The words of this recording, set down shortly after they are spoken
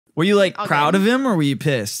Were you like proud of him or were you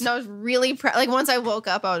pissed? No, I was really proud. Like once I woke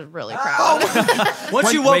up, I was really proud.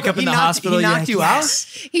 Once you wake up in the hospital, he knocked you out?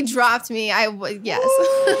 He dropped me. Yes.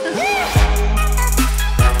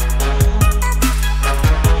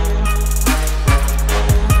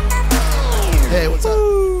 Hey, what's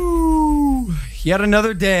up? Yet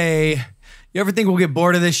another day. You ever think we'll get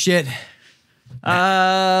bored of this shit? Nope.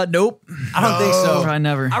 I don't think so. Probably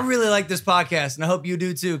never. I really like this podcast, and I hope you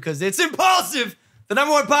do too, because it's Impaulsive, the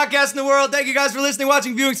 #1 podcast in the world. Thank you guys for listening,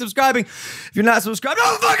 watching, viewing, subscribing. If you're not subscribed,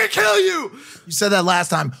 I'll fucking kill you. You said that last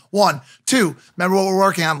time. 1, 2, remember what we're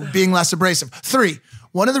working on, being less abrasive. 3,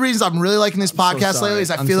 one of the reasons I'm really liking this podcast lately is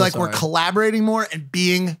I feel like we're collaborating more and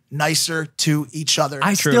being nicer to each other.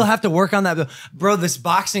 I still have to work on that. Bro, this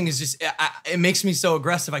boxing is just, it makes me so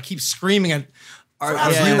aggressive. I keep screaming at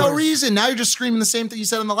absolutely no reason. Now you're just screaming the same thing you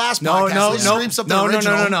said on the last podcast. Scream something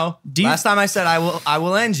original. No. Last time I said I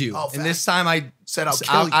will end you. Oh, and this time I said I'll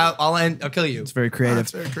kill you. I'll kill you. It's very creative.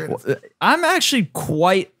 That's very creative. Well, I'm actually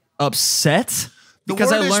quite upset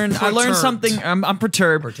because I learned something. I'm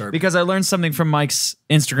perturbed because I learned something from Mike's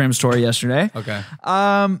Instagram story yesterday. Okay.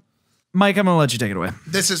 Mike, I'm gonna let you take it away.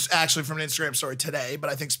 This is actually from an Instagram story today,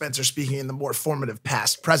 but I think Spencer's speaking in the more formative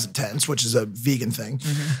past present tense, which is a vegan thing.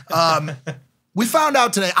 We found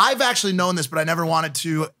out today, I've actually known this, but I never wanted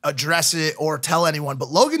to address it or tell anyone, but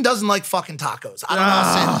Logan doesn't like fucking tacos. I don't know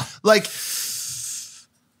how to say it. Like,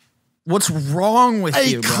 what's wrong with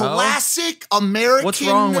you, bro? A classic American What's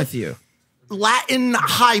wrong with you? Latin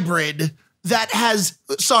hybrid that has,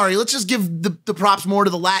 sorry, let's just give the props more to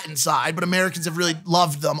the Latin side, but Americans have really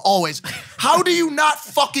loved them always. How do you not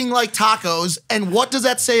fucking like tacos, and what does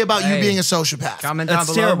that say about you being a sociopath? Comment down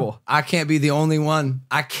below. Terrible. I can't be the only one.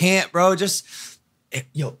 I can't, bro. Just,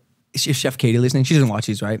 yo, is Chef Katie listening? She doesn't watch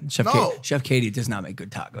these, right? Chef Katie does not make good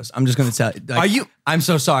tacos. I'm just gonna tell you. Like, are you? I'm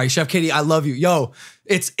so sorry, Chef Katie. I love you, yo.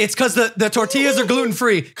 It's because the tortillas are gluten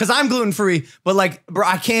free. Because I'm gluten free. But like, bro,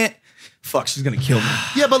 I can't. Fuck, she's gonna kill me.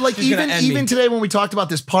 Yeah, but like even today when we talked about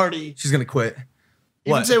this party, she's gonna quit.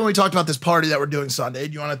 Even today when we talked about this party that we're doing Sunday,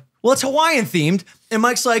 do you want to? Well, it's Hawaiian themed, and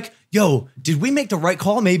Mike's like, yo, did we make the right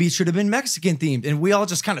call? Maybe it should have been Mexican themed. And we all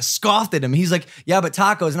just kind of scoffed at him. He's like, yeah, but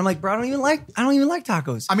tacos. And I'm like, bro, I don't even like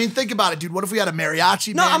tacos. I mean, think about it, dude. What if we had a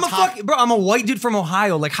mariachi? No, I'm a white dude from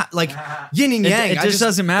Ohio, like yin and yang. It just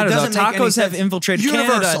doesn't matter though. Tacos have infiltrated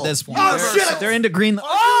Canada at this point. Oh shit! They're into green.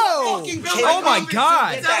 Oh my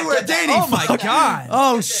god! Oh my god!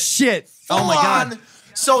 Oh shit! Oh my god!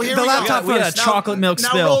 So here we go. We had a chocolate milk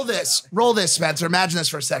spill. Now roll this, Spencer. Imagine this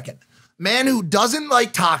for a second. Man who doesn't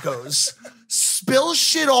like tacos spills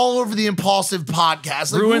shit all over the Impaulsive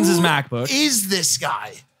podcast. Like, ruins his MacBook. Is this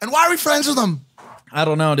guy? And why are we friends with him? I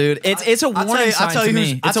don't know, dude. It's a warning sign to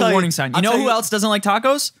me. It's a warning sign. You know who else doesn't like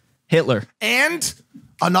tacos? Hitler. And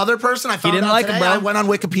another person I found didn't out like today, him, bro. I went on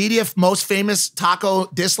Wikipedia, most famous taco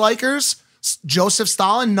dislikers, Joseph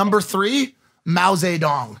Stalin. Number 3, Mao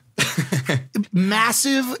Zedong.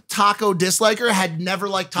 Massive taco disliker, had never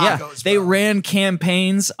liked tacos. Yeah, they ran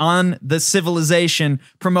campaigns on the civilization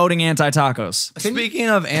promoting anti-tacos. Speaking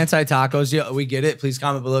of anti-tacos, yeah, we get it. Please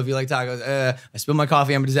comment below if you like tacos. I spilled my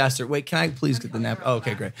coffee. I'm a disaster. Wait, can I please get the nap? Oh,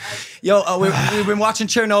 okay, great. Yo, we've been watching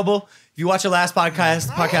Chernobyl. If you watch our last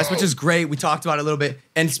podcast, which is great, we talked about it a little bit.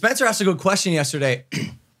 And Spencer asked a good question yesterday.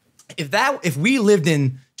 If we lived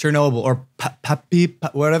in Chernobyl or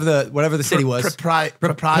whatever the city was, Prepya.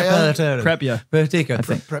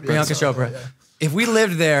 Priyanka Chopra. If we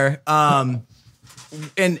lived there, and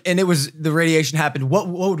it was the radiation happened, what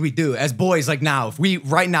would we do as boys? Like now, if we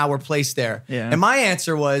right now were placed there, and my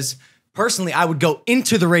answer was personally, I would go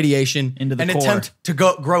into the radiation and attempt to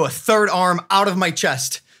grow a third arm out of my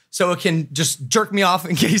chest. So it can just jerk me off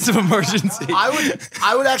in case of emergency.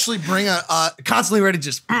 I would actually bring constantly ready to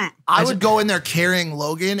just. I would go in there carrying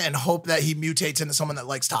Logan and hope that he mutates into someone that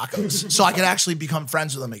likes tacos, so I could actually become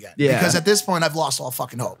friends with him again. Yeah. Because at this point, I've lost all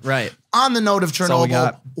fucking hope. Right. On the note of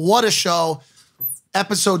Chernobyl, what a show!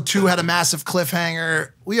 Episode 2 had a massive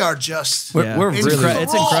cliffhanger. We are just we're really.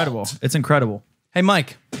 It's incredible. It's incredible. Hey,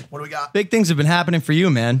 Mike. What do we got? Big things have been happening for you,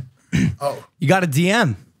 man. Oh, you got a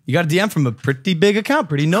DM. You got a DM from a pretty big account,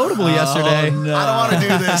 pretty notable yesterday. No. I don't want to do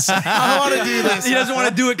this. I don't want to do this. He doesn't want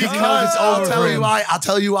to do it because he knows it's over. I'll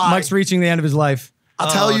tell you why. Mike's reaching the end of his life.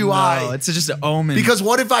 I'll tell you why. It's just an omen. Because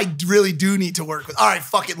what if I really do need to work with? All right,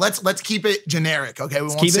 fuck it. Let's keep it generic. Okay, we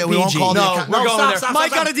won't keep say it we won't PG. call No, the we're going there. Stop,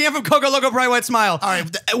 Mike got a DM from Coco Loco Bright White Smile. All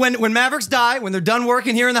right, when Mavericks die, when they're done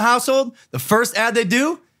working here in the household, the first ad they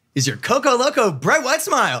do is your Coco Loco Bright White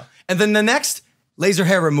Smile, and then the next. Laser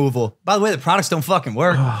hair removal. By the way, the products don't fucking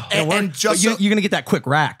work. And just you're gonna get that quick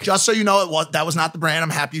rack. Just so you know, that was not the brand.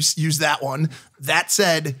 I'm happy you used that one. That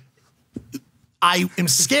said, I am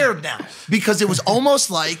scared now because it was almost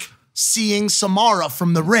like seeing Samara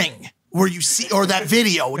from The Ring. Where you see, or that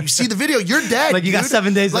video, when you see the video, you're dead. Like you got dude.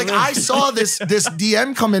 7 days. Like I saw this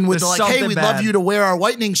DM come in with There's like, hey, something we'd bad. love you to wear our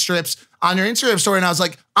whitening strips on your Instagram story. And I was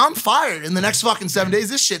like, I'm fired. In the next fucking 7 days,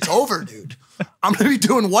 this shit's over, dude. I'm gonna be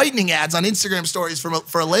doing whitening ads on Instagram stories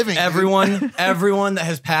for a living. everyone that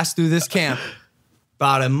has passed through this camp,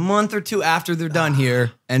 about a month or two after they're done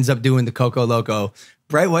here, ends up doing the Coco Loco.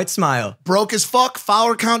 Bright white smile. Broke as fuck,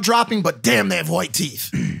 follower count dropping, but damn, they have white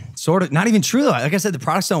teeth. Sort of. Not even true, though. Like I said, the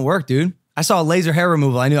products don't work, dude. I saw a laser hair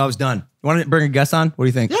removal. I knew I was done. You want to bring a guest on? What do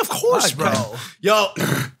you think? Yeah, of course, bro. Yo,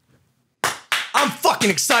 I'm fucking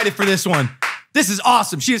excited for this one. This is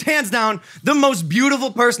awesome. She is hands down the most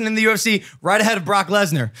beautiful person in the UFC, right ahead of Brock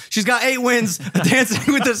Lesnar. She's got 8 wins, a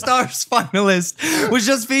Dancing with the Stars finalist, was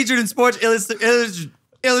just featured in Sports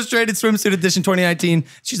Illustrated Swimsuit Edition 2019.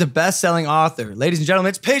 She's a best-selling author. Ladies and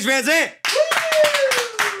gentlemen, it's Paige VanZant.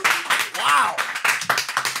 Wow.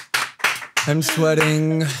 I'm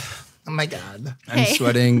sweating. Oh my God. I'm Hey.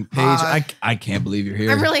 sweating. Paige, I can't believe you're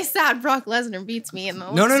here. I'm really sad Brock Lesnar beats me in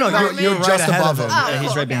the No, you're right Just ahead above of him. him. Oh, Yeah, he's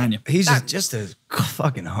cool, right okay. behind you. He's just a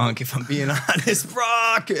fucking hunk, if I'm being honest.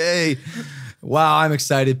 Brock, hey. Wow, I'm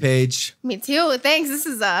excited, Paige. Me too. Thanks. This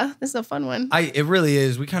is a fun one. It really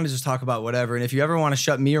is. We kind of just talk about whatever. And if you ever want to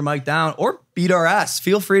shut me or Mike down or beat our ass,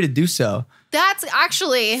 feel free to do so. That's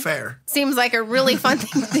actually Fair. seems like a really fun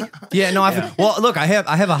thing to do. Yeah, no, well, look, I have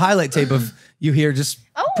a highlight tape of you here just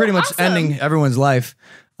Oh, pretty much awesome. ending everyone's life.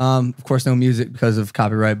 Of course, no music because of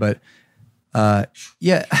copyright, but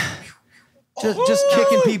yeah. Just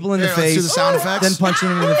kicking people in the Here, let's face, do the sound effects. then punching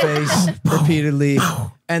them in the face repeatedly,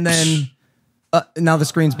 and then now the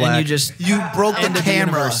screen's black. And You broke the End of the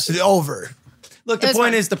camera. universe. Over. Look, It was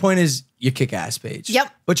fun. the point is you kick ass, Paige.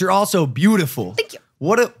 Yep. But you're also beautiful. Thank you.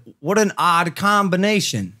 What an odd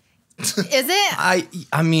combination. Is it?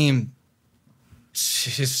 I mean,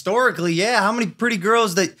 historically, yeah. How many pretty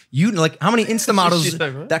girls that you like? How many Insta models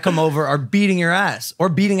that come over are beating your ass or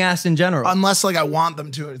beating ass in general? Unless like I want them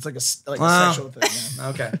to. It's like a sexual thing. Yeah.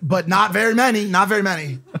 Okay. But not very many. Not very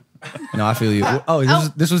many. No, I feel you.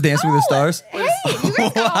 Oh, this was Dancing with the Stars. Hey, you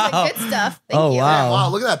guys got all the good stuff. Thank Oh, you. wow. Wow,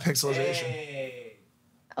 look at that pixelization.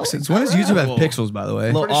 Oh, Since when does YouTube have pixels, by the way?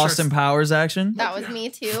 little Pretty sure Austin Powers action. that was me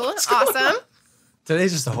too. Awesome.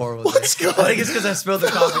 Today's just a horrible day. What's going I think it's because I spilled the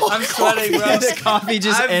coffee. I'm sweating, bro. The coffee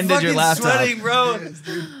just I'm ended your fucking laptop. sweating, bro.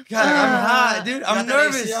 God, I'm hot, dude. I'm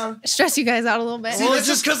nervous. Stress you guys out a little bit. Well, it's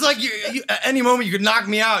just because, like, you, at any moment you could knock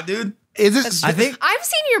me out, dude. Is this? I think. I've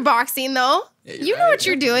seen your boxing though. You know what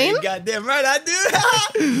you're doing. Goddamn right, I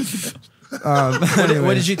do.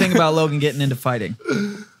 What did you think about Logan getting into fighting?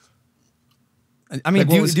 I mean,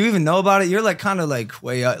 Like, what do you even know about it? You're like kind of like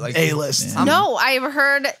way out, like A-list. No, I've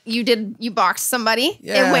heard you boxed somebody.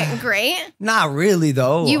 Yeah. It went great. Not really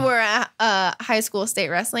though. You were a high school state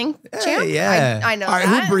wrestling champ. yeah. I know All right,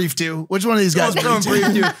 that. who briefed you? Which one of these guys Someone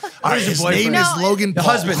briefed you? briefed you. All right, Where's your his boyfriend? name is No, Logan The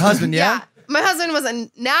Paul. husband, yeah. Yeah. My husband was a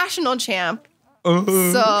national champ. So,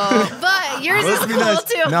 but yours is cool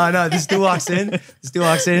too. No, this dude walks in.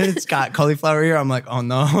 It's got cauliflower ear. I'm like, oh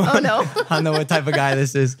no. Oh no. I know what type of guy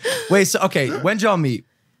this is. Wait, so okay, when'd y'all meet?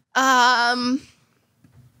 I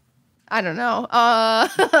don't know.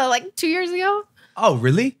 Like 2 years ago. Oh,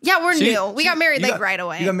 really? Yeah, we're So you- new. We got married you like got- right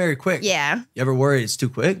away. You got married quick. Yeah. You ever worry it's too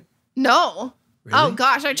quick? No. Really? Oh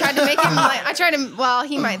gosh, I tried to make him like. I tried to. Well,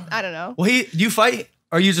 he might. I don't know. Well, do you fight?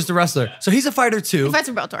 Or are you just a wrestler? So he's a fighter too. He fights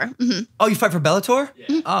for Bellator. Mhm. Oh, you fight for Bellator?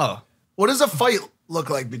 Oh. What does a fight look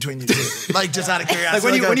like between you two? Like just out of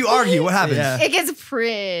curiosity. Like when you argue, what happens? Yeah. It gets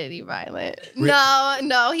pretty violent.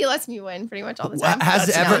 No, he lets me win pretty much all the time. Has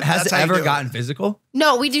it That's ever how you do it. gotten physical?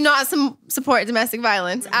 No, we do not support domestic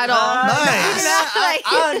violence at all. Nice. Like,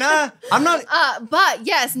 I'm not. but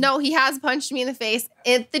yes, no, he has punched me in the face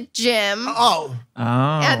at the gym. Oh,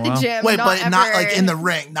 At the gym. wait, but not ever- like in the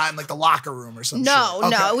ring, not in like the locker room or something. No,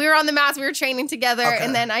 no. We were on the mats. We were training together, Okay.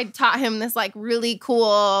 and then I taught him this like really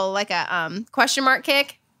cool like a question mark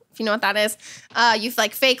kick. If you know what that is, you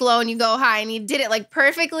like fake low and you go high, and he did it like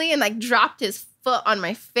perfectly and like dropped his foot on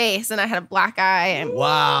my face, and I had a black eye. And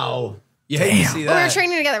Wow. You hate to see but we were that.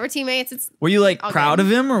 training together. We're teammates. It's Were you like All proud good.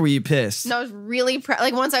 of him or were you pissed? no, I was really proud.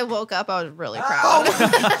 Like once I woke up, I was really proud.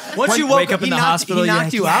 Once you Wake woke up in he the knocked- hospital, he you're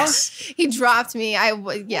knocked like, you He dropped me.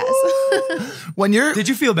 Yes. When you're out. Did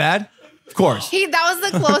you feel bad? Of course. That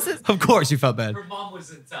was the closest. Of course you felt bad. Her mom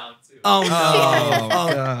was in town too. Oh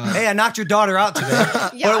no! Hey, I knocked your daughter out today,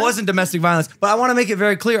 Yeah. but it wasn't domestic violence. But I want to make it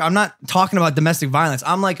very clear: I'm not talking about domestic violence.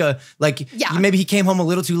 I'm like Yeah. maybe he came home a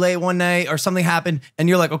little too late one day, or something happened, and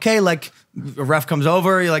you're like, okay, like a ref comes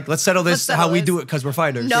over, you're like, let's settle this how we do it because we're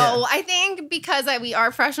fighters. No, I think because we are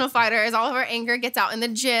professional fighters, all of our anger gets out in the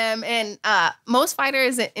gym, and most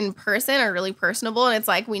fighters in person are really personable, and it's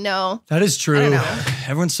like we know. That is true.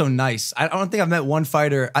 Everyone's so nice. I don't think I've met one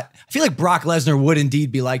fighter. I feel like Brock Lesnar would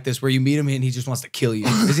indeed be like this, where you meet him and he just wants to kill you.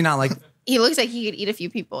 Is he not like? He looks like he could eat a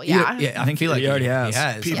few people. Yeah, I think he already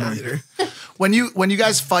has. People eater. When you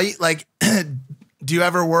guys fight, like, do you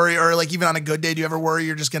ever worry, or like even on a good day, do you ever worry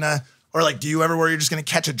you're just gonna? Or like, do you ever worry you're just gonna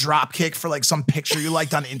catch a drop kick for like some picture you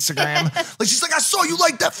liked on Instagram? Like she's like, I saw you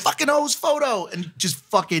like that fucking hose photo, and just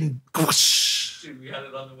fucking. Whoosh. Dude, we had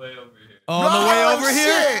it on the way over here. On the way over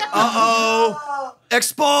here.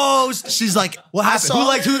 Exposed. She's like, what happened?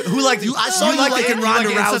 Who liked you? I saw you liking Ronda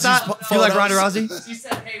Rousey's. You like Ronda Rousey? She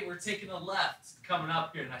said, "Hey, we're taking a left coming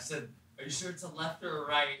up here," and I said, "Are you sure it's a left or a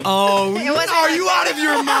right?" Oh, are you out of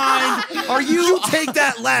your mind? Are you take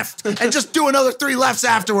that left and just do another 3 lefts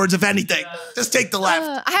afterwards, if anything. Just take the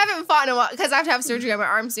left. I haven't fought in a while because I have to have surgery on my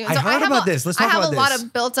arm soon. I heard about this. Let's talk about this. I have a lot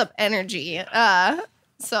of built up energy.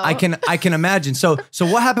 So I can imagine. So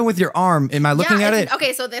what happened with your arm? Am I looking at it?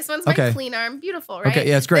 Okay, so this one's my clean arm. Beautiful, right? Okay,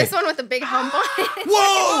 yeah, it's great. This one with the big hump on it.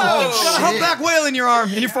 Whoa! Got a humpback whale in your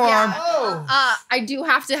arm, in your forearm. Yeah. I do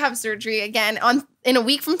have to have surgery again in a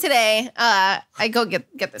week from today. I go get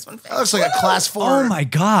this one fixed. That looks like a class 4. Oh my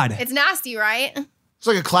God. It's nasty, right? It's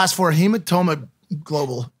like a class 4 hematoma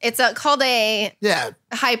global. It's called a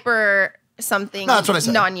hyper something. No, that's what I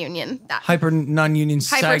said. Non-union. Hyper non-union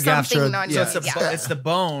hyper something non-union. So it's the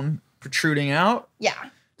bone protruding out. Yeah.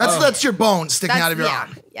 That's your bone sticking out of your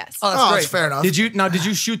arm. Yes. Oh, that's great. Fair enough. Did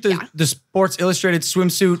you shoot the Sports Illustrated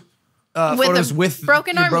swimsuit photos with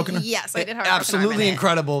broken arm? Broken arm? Yes, I did have a absolutely broken arm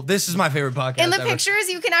incredible. This is my favorite podcast. In the pictures,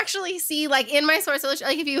 you can actually see, like in my Sports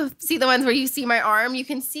Illustrated, like if you see the ones where you see my arm, you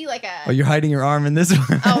can see like a. Oh, you're hiding your arm in this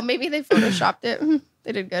one. Oh, maybe they photoshopped it.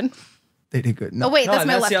 They did good. They did good. No. Oh wait, that's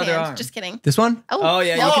my left hand. Arm. Just kidding. This one? Oh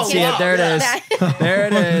yeah, you can see it. There it is. There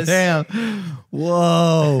it is. Damn.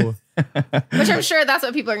 Whoa. Which I'm sure that's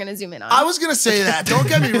what people are going to zoom in on. I was going to say that. Don't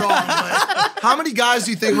get me wrong. But how many guys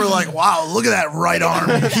do you think were like, wow, look at that right arm,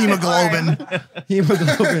 hemoglobin.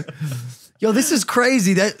 Hemoglobin. Yo, this is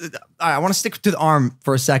crazy. All right, I want to stick to the arm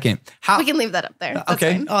for a second. We can leave that up there. That's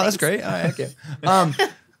okay. fine. Oh, that's great. All right, okay.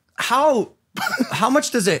 How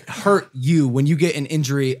much does it hurt you when you get an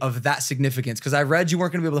injury of that significance? Because I read you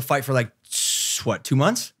weren't going to be able to fight for like, what, 2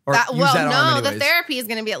 months? Or the therapy is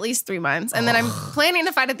going to be at least 3 months. And then I'm planning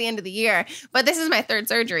to fight at the end of the year. But this is my 3rd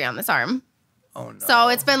surgery on this arm. Oh, no. So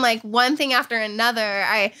it's been like one thing after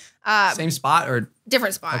another. Same spot or?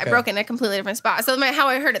 Different spot. Okay. I broke in a completely different spot. So how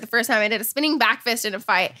I heard it the first time, I did a spinning back fist in a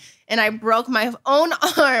fight, and I broke my own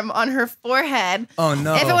arm on her forehead. Oh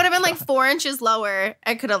no! If it would have been like 4 inches lower,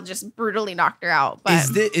 I could have just brutally knocked her out. But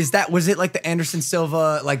was it like the Anderson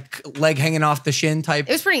Silva like leg hanging off the shin type?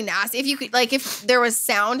 It was pretty nasty. If you could, like, if there was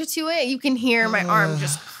sound to it, you can hear my arm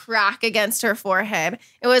just crack against her forehead.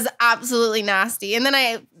 It was absolutely nasty. And then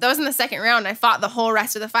that was in the 2nd round. I fought the whole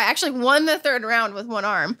rest of the fight. I actually won the 3rd round with one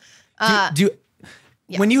arm.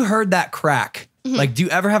 When you heard that crack, like, do you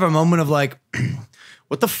ever have a moment of like,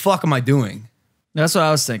 what the fuck am I doing? That's what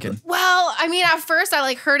I was thinking. Well, I mean, at first I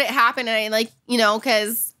like heard it happen, and I like,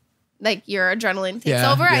 because like your adrenaline takes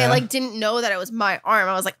over. I like didn't know that it was my arm.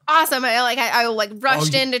 I was like, awesome. I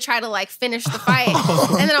rushed in to try to like finish the fight,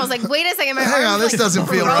 and then I was like, wait a second, my hang arm on, this doesn't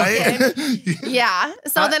feel right. Yeah.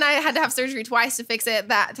 So then I had to have surgery twice to fix it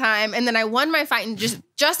that time, and then I won my fight, and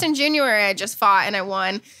just in January I just fought and I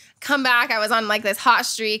won. Come back, I was on like this hot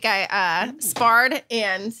streak. I sparred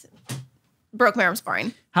and broke my arm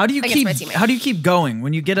sparring. How do you keep going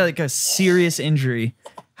when you get a serious injury?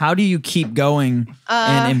 How do you keep going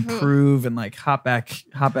and improve and like hop back?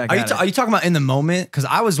 Are you talking about in the moment? Because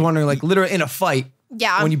I was wondering, like, literally in a fight.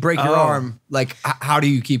 Yeah. When you break your arm, like, how do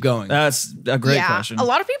you keep going? That's a great question. A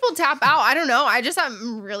lot of people tap out. I don't know.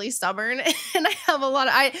 I'm really stubborn, and I have a lot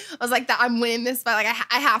of. I was like, I'm winning this fight. Like,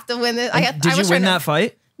 I have to win this. Did you win that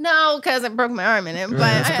fight? No, because I broke my arm in it. But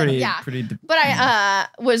that's pretty. But I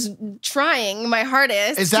was trying my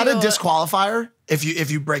hardest. Is that a disqualifier if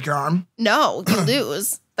you break your arm? No, you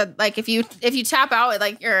lose. But like if you tap out,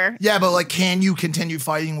 like you're. Yeah, but like, can you continue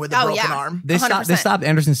fighting with a broken arm? They stopped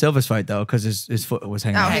Anderson Silva's fight though because his foot was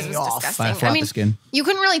hanging off. Disgusting. I mean, skin. You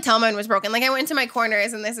couldn't really tell mine was broken. Like I went into my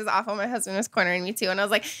corners, and this is awful. My husband was cornering me too, and I was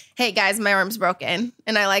like, "Hey guys, my arm's broken,"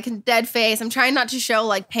 and I like dead face. I'm trying not to show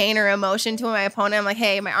like pain or emotion to my opponent. I'm like,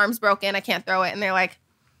 "Hey, my arm's broken. I can't throw it," and they're like,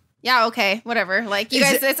 yeah, okay, whatever. Like you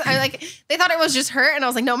guys, I like they thought it was just hurt, and I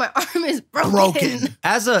was like, no, my arm is broken.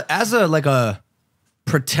 As a like a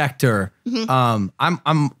protector, I'm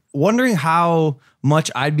wondering how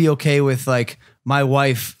much I'd be okay with like my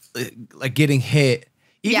wife like getting hit,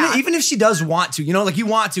 even if she does want to, you know, like you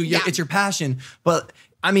want to, it's your passion. But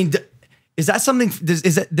I mean, is that something?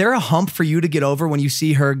 Is there a hump for you to get over when you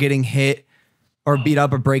see her getting hit or beat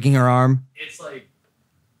up or breaking her arm? It's like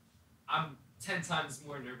I'm 10 times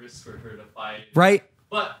more nervous for her to fight. Right.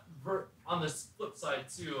 But on the flip side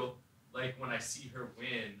too, like when I see her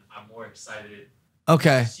win, I'm more excited.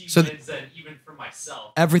 Okay. She So wins, and even for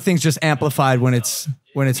myself, everything's just amplified when it's her.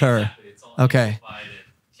 Exactly, it's all Okay. amplified,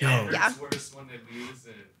 and it hurts worse when they lose.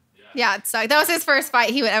 And Yeah, it sucked. That was his first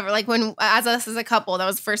fight he would ever, like, when, as us as a couple, that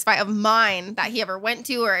was the first fight of mine that he ever went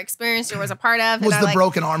to or experienced or was a part of. Was and the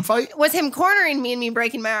broken arm fight? Was him cornering me and me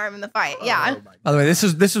breaking my arm in the fight. Yeah. By the way, this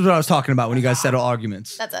is what I was talking about when you guys settle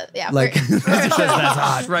arguments. That's it. Yeah. Like we're that's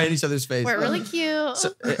hot, right in each other's face. really cute.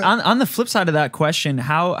 So, on the flip side of that question,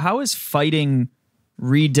 how is fighting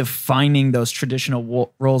redefining those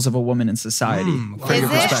traditional roles of a woman in society from Is your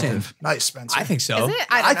it? perspective? Nice, Spencer. I think so. Is it?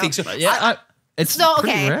 I don't know. think so. Yeah, it's So, pretty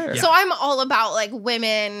okay. rare. So I'm all about like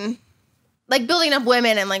women, like building up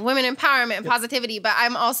women and like women empowerment and positivity. But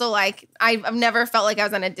I'm also like, I've never felt like I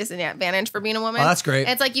was on a disadvantage for being a woman. Oh, that's great.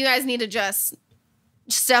 It's like you guys need to just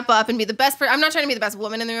step up and be the best. I'm not trying to be the best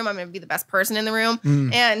woman in the room. I'm going to be the best person in the room.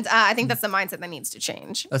 And I think that's the mindset that needs to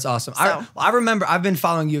change. That's awesome. So- I remember I've been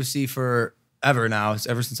following UFC ever now,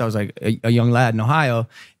 ever since I was like a young lad in Ohio.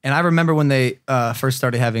 And I remember when they first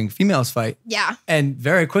started having females fight. Yeah. And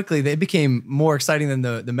very quickly they became more exciting than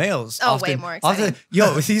the males. Oh, way more exciting.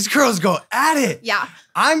 Yo, these girls go at it. Yeah.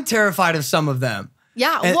 I'm terrified of some of them.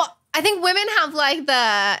 Yeah. And- Well, I think women have like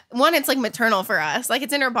it's like maternal for us. Like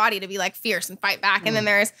it's in our body to be like fierce and fight back. And then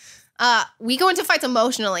there's, we go into fights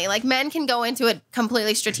emotionally. Like men can go into it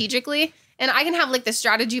completely strategically. And I can have like the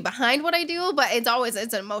strategy behind what I do, but it's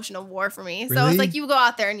an emotional war for me. So Really? it's like you go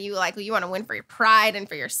out there and you want to win for your pride and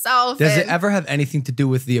for yourself. Does it and- ever have anything to do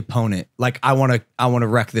with the opponent? Like I want to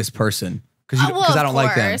wreck this person because Well, I don't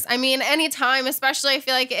like them. course. I mean, anytime, especially I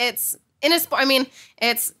feel like it's in a sport. I mean,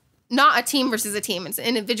 it's not a team versus a team. It's an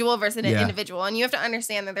individual versus an individual. And you have to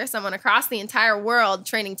understand that there's someone across the entire world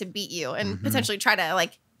training to beat you and potentially try to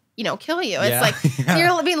like, kill you. Yeah. It's like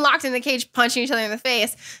you're being locked in the cage, punching each other in the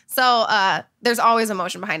face. So there's always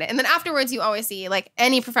emotion behind it. And then afterwards, you always see like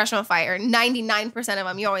any professional fighter, 99% of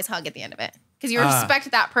them, you always hug at the end of it. Because you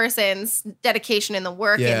respect that person's dedication and the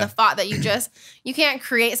work and the thought that you can't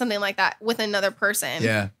create something like that with another person.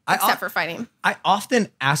 Yeah. Except for fighting. I often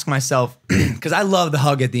ask myself, because I love the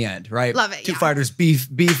hug at the end, right? Love it, Two yeah. fighters beef,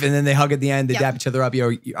 and then they hug at the end, they dap each other up,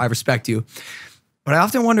 I respect you. But I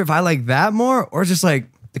often wonder if I like that more or just like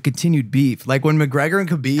the continued beef. Like when McGregor and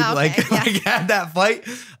Khabib like had that fight.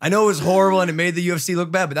 I know it was horrible and it made the UFC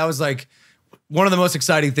look bad, but that was like one of the most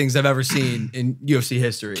exciting things I've ever seen in UFC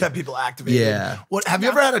history. Kept people activated. Yeah. Have you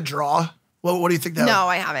ever had a draw? What do you think that? No,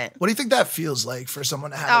 I haven't. What do you think that feels like for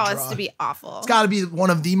someone to have a draw? It's to be awful. It's got to be one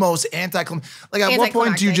of the most Like, at what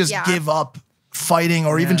point do you just give up fighting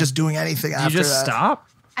or even just doing anything after that? You just stop?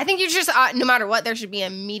 I think you just, no matter what, there should be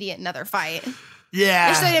immediate another fight. Yeah.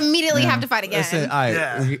 You should immediately have to fight again.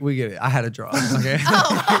 Listen, we get it. I had a draw. Okay.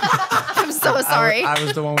 I'm so sorry. I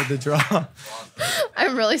was the one with the draw.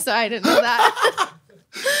 I'm really sorry. I didn't know that.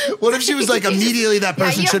 What if she was like immediately that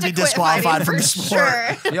person you should have be to quit disqualified fighting from for the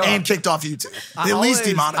sport sure. and kicked off YouTube? At least always-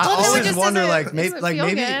 demonetized. I Well, no, it always just wonder, doesn't- like, maybe, doesn't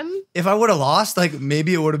feel good. if I would have lost, like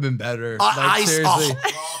maybe it would have been better. Like, seriously.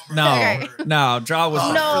 No, draw was For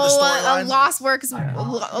the No, storyline.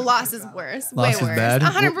 a loss is worse. Loss Way is worse. bad?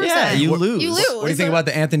 100%. Yeah, you lose. You lose. What do you think about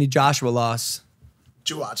the Anthony Joshua loss?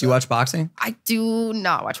 Did you watch Do you watch boxing? I do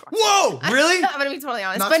not watch boxing. Whoa, really? I'm gonna be totally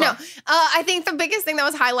honest, Not but fun. no. I think the biggest thing that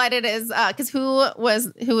was highlighted is because who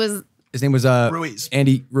was His name was Ruiz.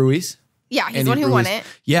 Andy Ruiz. yeah, he's Andy the one who won Ruiz. it.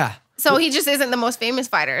 Yeah. So he just isn't the most famous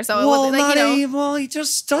fighter. So Well, it was, well, he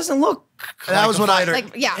just doesn't look. That was what I.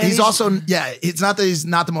 like yeah. He's also, it's not that he's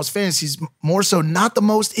not the most famous. He's more so not the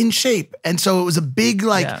most in shape. And so it was a big,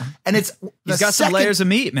 and it's. He's got some layers of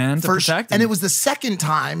meat, man, to protect him. And it was the second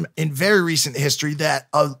time in very recent history that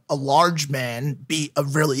a large man beat a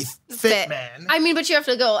really fit man. I mean, but you have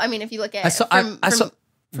to go. I mean, if you look at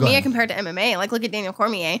for me, I compared to MMA. Like, look at Daniel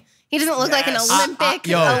Cormier. He doesn't look like an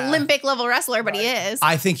Yes. Olympic level wrestler, but he is.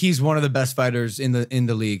 I think he's one of the best fighters in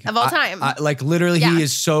the league Of all time. Like literally, Yeah. he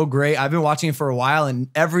is so great. I've been watching him for a while, and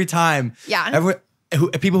every time,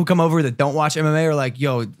 people who come over that don't watch MMA are like,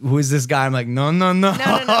 yo, who is this guy? I'm like, no. No.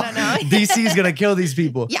 DC's gonna kill these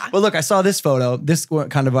people. Yeah. But look, I saw this photo. This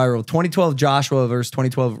went kind of viral. 2012 Joshua versus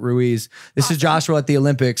 2012 Ruiz. This is Joshua at the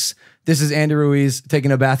Olympics. This is Andy Ruiz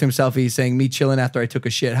taking a bathroom selfie saying, me chilling after I took a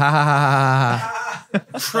shit. Ha ha ha ha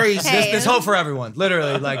ha. Crazy. Hey. There's hope for everyone.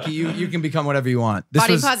 Literally, like you can become whatever you want. This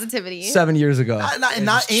Body was positivity. 7 years ago.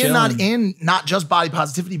 Not just body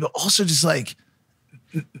positivity, but also just like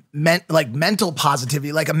mental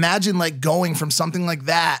positivity. Like imagine like going from something like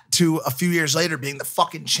that to a few years later being the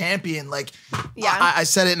fucking champion. Like I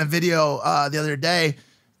said it in a video the other day.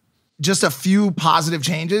 Just a few positive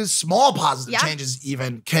changes, small positive changes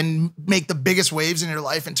even, can make the biggest waves in your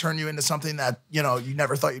life and turn you into something that, you know, you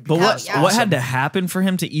never thought you'd be. But what had to happen for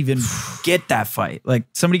him to even get that fight? Like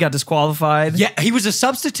somebody got disqualified. Yeah, he was a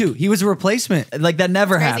substitute. He was a replacement. Like that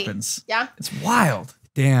never Crazy. happens. Yeah. It's wild.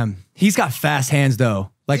 Damn. He's got fast hands though.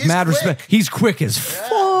 Like He's mad quick. respect. He's quick as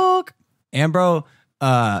fuck. And bro,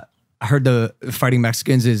 I heard the fighting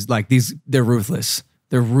Mexicans is like they're ruthless.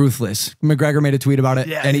 They're ruthless. McGregor made a tweet about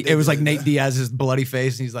it, and it was like Nate Diaz's bloody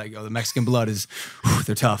face, and he's like, "Oh, the Mexican blood is,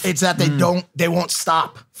 they're tough." It's that they won't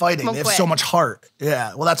stop fighting. Won't They have quit. so much heart.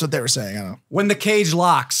 Yeah. Well, that's what they were saying. I don't know. When the cage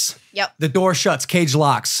locks, Yep. the door shuts, cage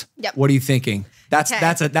locks. Yep. What are you thinking? That's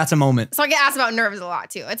Okay. that's a moment. So I get asked about nerves a lot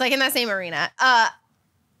too. It's like in that same arena.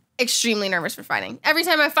 Extremely nervous for fighting. Every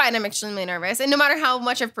time I fight, I'm extremely nervous. And no matter how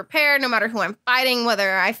much I've prepared, no matter who I'm fighting,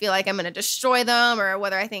 whether I feel like I'm going to destroy them or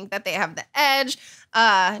whether I think that they have the edge,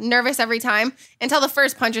 nervous every time until the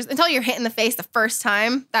first punches, until you're hit in the face the first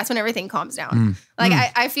time. That's when everything calms down.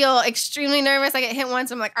 I feel extremely nervous. I get hit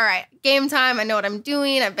once. I'm like, all right, game time. I know what I'm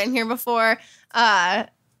doing. I've been here before.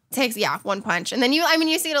 Takes one punch, and then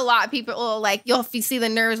you see it a lot. People will like you'll see the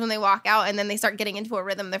nerves when they walk out, and then they start getting into a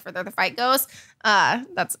rhythm the further the fight goes.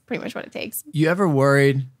 That's pretty much what it takes. You ever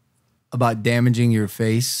worried about damaging your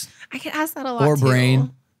face? I get asked that a lot. Or too.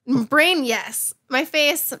 brain? Brain, yes. My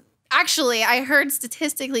face. Actually, I heard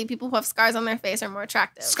statistically people who have scars on their face are more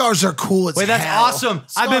attractive. Scars are cool as Wait, that's hell. awesome.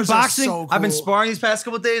 I've been Scars are boxing. so I've been cool. sparring these past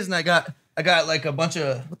couple of days, and I got like a bunch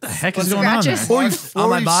of What the heck is going on there? Scratches. on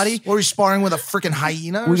my body. Or you sparring with a freaking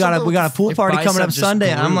hyena? We got a pool Your party coming bicep up just Sunday,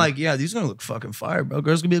 and I'm grew. like, yeah, these are gonna look fucking fire, bro.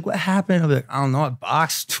 Girls gonna be like, what happened? I'll be like, I don't know, I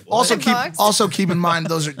boxed. Also keep in mind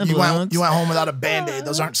those are you went Bugs. home without a band-aid.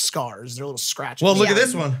 Those aren't scars. They're little scratches. Well, look Yeah. at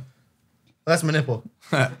this one. That's my nipple.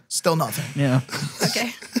 Still nothing. Yeah.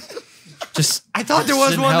 Okay. Just I thought there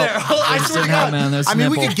was didn't one help. there. I Just swear to didn't help, God. man. There's I mean,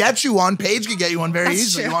 we nipple. could get you one. Paige could get you one very That's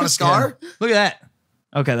easily. true. You want a scar? Look at that.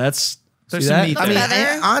 Okay, there's See some that? meat I mean, there.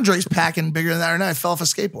 Feather? Andre's packing bigger than that right now. I fell off a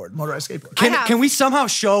skateboard, motorized skateboard. Can we somehow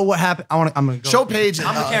show what happened? I'm gonna go. Show Paige.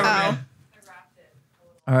 I'm the cameraman.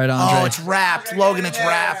 All right, Andre. Oh, it's wrapped. Logan, it's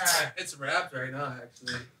wrapped. It's wrapped right now,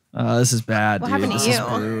 actually. This is bad, What dude. happened to This you? is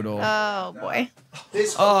brutal. Oh boy.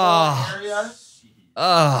 This Oh. area.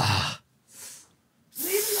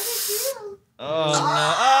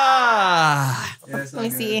 Oh no. Let me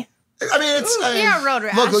see. I mean, it's. I mean, You're a road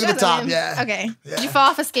rash. Look at the That's top. what I mean. Yeah. Okay. Yeah. Did you fall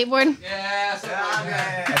off a skateboard? Yeah, something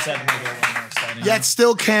like that. Yeah, it's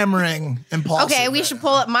still cameraing Impaulsive. Okay, we should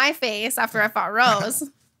pull up my face after I fought Rose.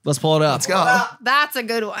 Let's pull it up. Let's go. That's a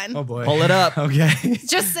good one. Oh boy. Pull it up. Okay.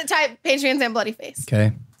 Just type Paige VanZant bloody face.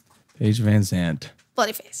 Okay. Paige VanZant.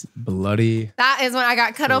 Bloody face. Bloody. That is when I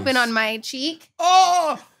got cut open on my cheek.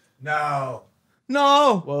 Oh No.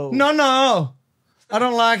 no. Whoa. No. I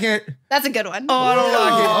don't like it. That's a good one. Oh, I don't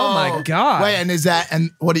like it. Oh my god. Wait, and is that and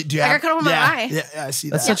what do you I have? got cut open my yeah, eye. Yeah, I see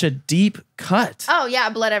That's that. such a deep cut. Oh yeah,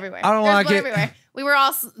 blood everywhere. I don't There's like blood it. everywhere. We were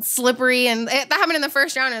all slippery, and that happened in the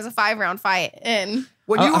first round. It was a 5-round fight, and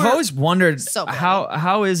When you I've were- always wondered So bloody.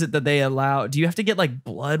 how is it that they allow? Do you have to get like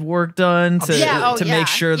blood work done to make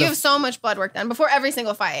sure you that have so much blood work done before every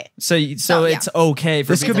single fight. so Oh, yeah. it's okay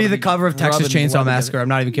for This could people be to the cover of Texas rubbing Chainsaw blood Massacre. together. I'm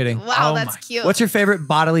not even kidding. Wow, Oh that's my- cute. What's your favorite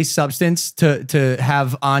bodily substance to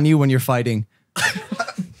have on you when you're fighting?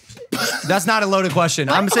 That's not a loaded question.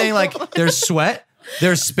 I'm saying like there's sweat,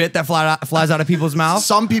 there's spit that flies out of people's mouths.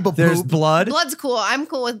 Some people There's poop. blood. Blood's cool. I'm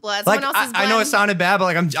cool with blood. Like Someone else's blood. I know it sounded bad, but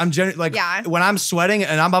like like Yeah. when I'm sweating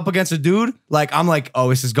and I'm up against a dude, like I'm like, oh,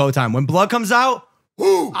 this is go time. When blood comes out,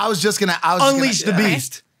 I was just gonna. unleash the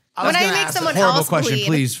beast. When I make someone Horrible else question. bleed,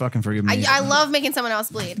 Please fucking forgive me. I love making someone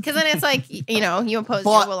else bleed because then it's like you impose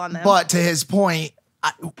your will on them. But to his point,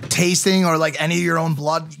 tasting or like any of your own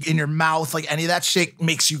blood in your mouth, like any of that shit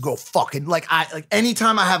makes you go fucking like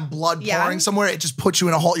anytime I have blood Yeah. pouring somewhere, it just puts you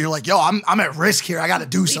in a hole. You're like, yo, I'm at risk here. I got to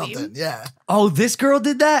do something. Yeah. Oh, this girl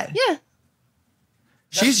did that? yeah,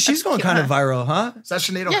 She's going kind of viral, huh? Is that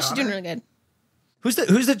Sinead yeah, O'Connor? she's doing really good.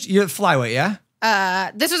 Who's you're flyweight, yeah?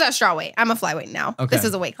 This was at strawweight. I'm a flyweight now. Okay. This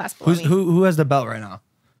is a weight class below me. Who has the belt right now?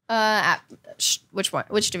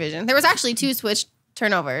 Which division? There was actually 2 switch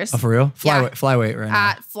turnovers. Oh, for real? Yeah. Flyweight right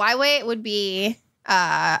now. Flyweight would be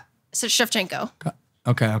Shevchenko.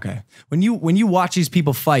 Okay. When you watch these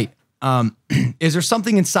people fight, is there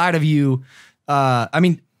something inside of you? I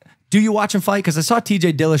mean, do you watch them fight? Because I saw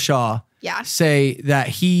TJ Dillashaw say that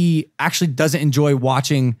he actually doesn't enjoy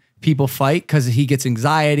watching people fight because he gets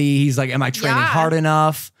anxiety. He's like, am I training hard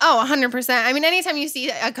enough? Oh, 100%. I mean, anytime you see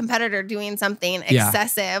a competitor doing something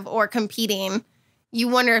excessive or competing, you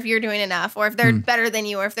wonder if you're doing enough or if they're better than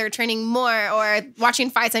you or if they're training more or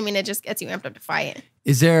watching fights. I mean, it just gets you amped up to fight.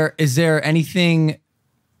 Is there anything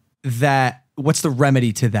what's the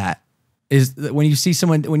remedy to that? Is when you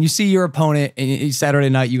see your opponent and Saturday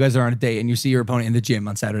night, you guys are on a date and you see your opponent in the gym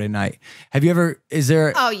on Saturday night. Have you ever,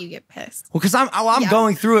 Oh, you get pissed. Well, because I'm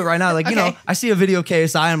going through it right now. Like, you know, I see a video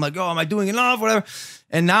KSI and I'm like, oh, am I doing enough? Whatever.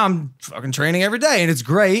 And now I'm fucking training every day and it's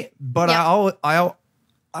great. But I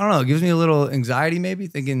don't know. It gives me a little anxiety maybe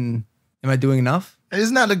thinking, am I doing enough?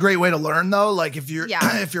 Isn't that a great way to learn though? Like if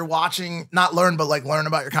you're watching, not learn, but like learn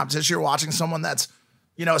about your competition, you're watching someone that's,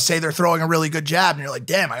 you know, say they're throwing a really good jab and you're like,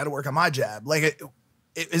 damn, I got to work on my jab. Like,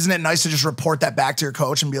 isn't it nice to just report that back to your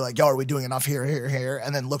coach and be like, yo, are we doing enough here,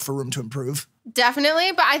 and then look for room to improve?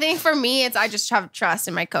 Definitely. But I think for me, I just have trust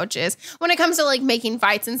in my coaches. When it comes to like making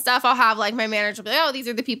fights and stuff, I'll have like my manager be like, oh, these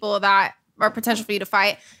are the people that are potential for you to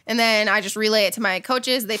fight. And then I just relay it to my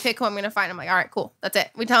coaches. They pick who I'm going to fight. I'm like, all right, cool. That's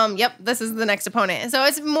it. We tell them, yep, this is the next opponent. And so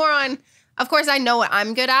it's more on, of course, I know what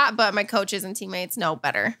I'm good at, but my coaches and teammates know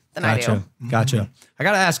better than I do. Gotcha. I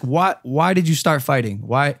got to ask, why did you start fighting?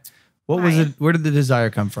 What was it? Where did the desire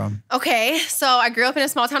come from? Okay. So I grew up in a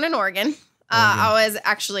small town in Oregon. I was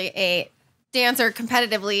actually a dancer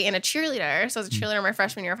competitively and a cheerleader. So I was a cheerleader my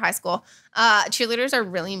freshman year of high school. Cheerleaders are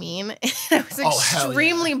really mean. I was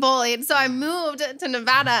extremely bullied. So I moved to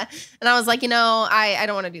Nevada and I was like, you know, I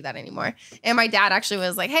don't want to do that anymore. And my dad actually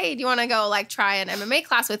was like, hey, do you want to go like try an MMA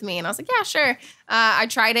class with me? And I was like, yeah, sure. I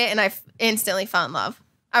tried it and I instantly fell in love.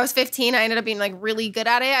 I was 15. I ended up being like really good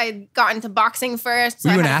at it. I got into boxing first. So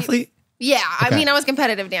Were you an athlete? Yeah. Okay. I mean, I was a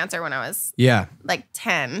competitive dancer when I was like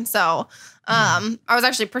 10. So I was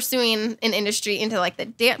actually pursuing an industry into like the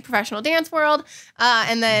professional dance world.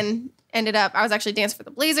 And then ended up, I was actually dancing for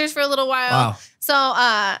the Blazers for a little while. Wow. So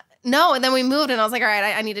and then we moved and I was like, all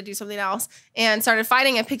right, I need to do something else. And started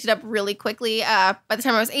fighting. I picked it up really quickly. By the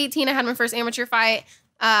time I was 18, I had my first amateur fight.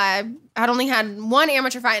 I had only had one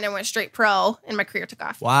amateur fight and I went straight pro and my career took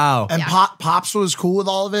off. Wow. And Pops was cool with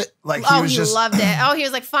all of it? Like he loved it. Oh, he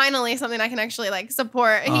was like, finally something I can actually like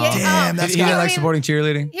support. Damn, he didn't like supporting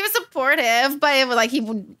cheerleading? He was supportive, but it was like he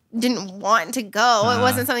didn't want to go. It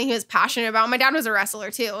wasn't something he was passionate about. My dad was a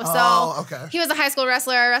wrestler too. So he was a high school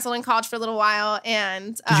wrestler. I wrestled in college for a little while.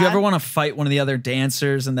 And did you ever want to fight one of the other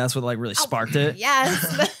dancers and that's what like really sparked it? Yes.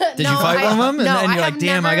 Did you fight one of them? And then you're like,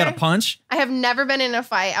 damn, I got a punch? I have never been in a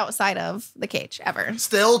fight outside of the cage ever.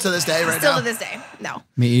 Still to this day, Still to this day. No.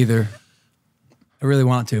 Me either. I really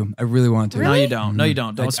want to. Really? No, you don't. No, you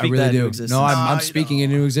don't. Don't speak that into existence. No, I'm speaking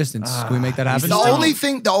into existence. Can we make that happen?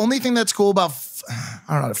 The only thing that's cool about,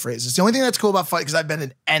 I don't know how to phrase this. The only thing that's cool about fight, because I've been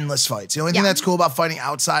in endless fights. The only thing that's cool about fighting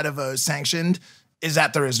outside of a sanctioned is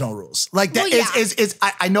that there is no rules. Like that is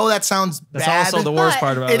I know that sounds bad. That's also the worst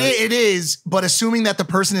part about it. It is, but assuming that the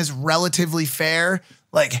person is relatively fair,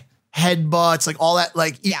 like headbutts, like all that,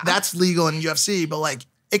 like that's legal in UFC, but like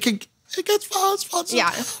it gets fun.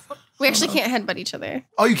 Yeah. We actually can't headbutt each other.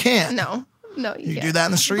 Oh, you can't? No, you can't. Do that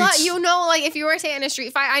in the streets? But you know, like if you were say in a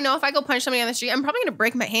street fight, I know if I go punch somebody on the street, I'm probably gonna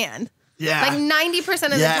break my hand. Yeah. Like 90%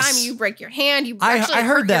 of the time you break your hand, you actually I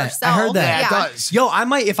heard that. Yourself. I heard that. Yeah, it does. Yo, I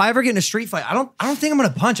might, if I ever get in a street fight, I don't think I'm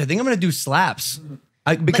gonna punch. I think I'm gonna do slaps.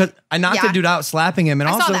 Because I knocked the dude out slapping him. And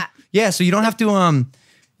I also, so you don't have to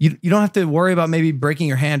you don't have to worry about maybe breaking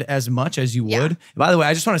your hand as much as you would. By the way,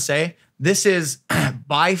 I just want to say this is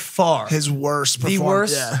by far his worst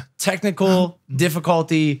performance. The worst technical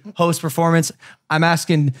difficulty host performance. I'm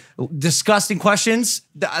asking disgusting questions.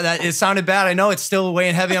 That it sounded bad. I know it's still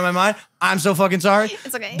weighing heavy on my mind. I'm so fucking sorry.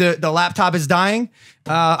 It's okay. The laptop is dying.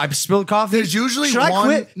 I spilled coffee. There's usually Should I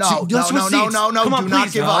quit? No. Do not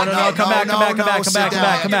give up. No, come back.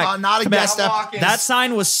 Not a guest episode. That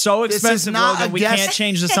sign was so expensive, bro, that we can't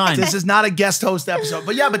change the sign. This is not a guest host episode.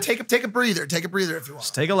 But take a breather. Take a breather if you want.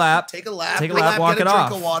 Just take a lap. Take a lap. Walk it off.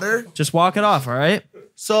 Drink of water. Just walk it off, all right?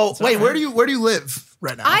 So, wait, where do you live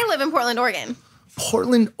right now? I live in Portland, Oregon.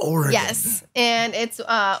 Portland, Oregon. Yes. And it's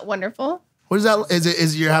wonderful. What is that?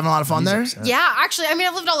 Is you're having a lot of fun there? Yeah, actually, I mean,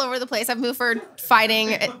 I've lived all over the place. I've moved for fighting.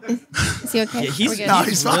 Is he okay? Yeah,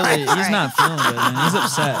 he's fine. He's not feeling good, man. He's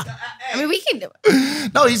upset. I mean, we can do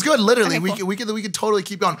it. No, he's good. Literally, Okay, cool. we could totally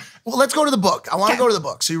keep going. Well, let's go to the book. I want to go to the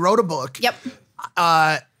book. So you wrote a book. Yep.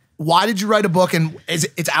 Why did you write a book? And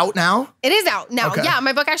it's out now? It is out now. Okay. Yeah,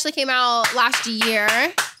 my book actually came out last year.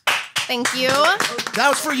 Thank you. That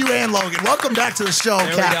was for you and Logan. Welcome back to the show,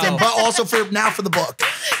 Captain. go. But also for the book.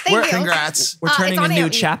 Thank you. Congrats. We're turning it's a on new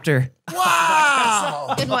Amazon. chapter.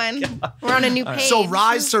 Wow. Good one. We're on a new page. So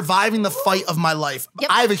Rise, surviving the fight of my life.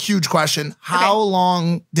 Yep. I have a huge question. How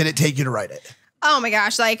long did it take you to write it? Oh my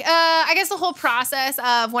gosh. Like, I guess the whole process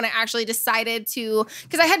of when I actually decided to,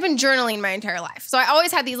 because I had been journaling my entire life. So I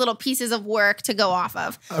always had these little pieces of work to go off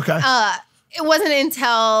of. Okay. It wasn't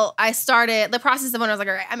until I started the process of when I was like,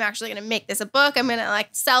 all right, I'm actually going to make this a book. I'm going to like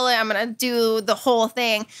sell it. I'm going to do the whole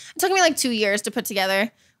thing. It took me like 2 years to put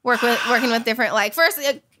together, working with different, like first,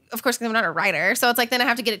 of course, because I'm not a writer. So it's like, then I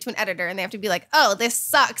have to get it to an editor and they have to be like, oh, this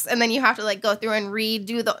sucks. And then you have to like go through and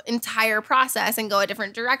redo the entire process and go a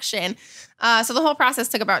different direction. So the whole process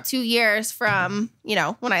took about 2 years from,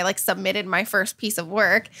 when I like submitted my first piece of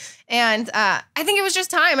work. And I think it was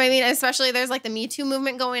just time. I mean, especially there's like the Me Too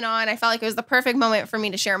movement going on. I felt like it was the perfect moment for me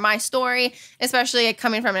to share my story, especially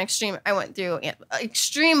coming from I went through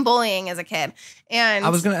extreme bullying as a kid. And I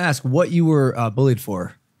was going to ask what you were bullied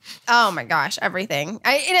for. Oh my gosh, everything.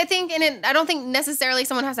 I don't think necessarily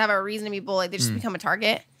someone has to have a reason to be bullied. They just become a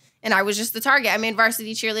target. And I was just the target. I made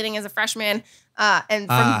varsity cheerleading as a freshman. And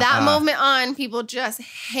from that moment on, people just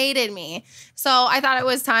hated me. So I thought it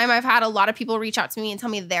was time. I've had a lot of people reach out to me and tell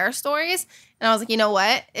me their stories. And I was like, you know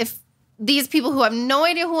what? If these people who have no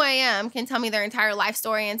idea who I am can tell me their entire life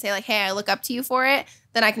story and say like, hey, I look up to you for it,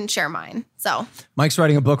 then I can share mine. So Mike's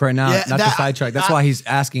writing a book right now, Yeah, not to sidetrack. That's why he's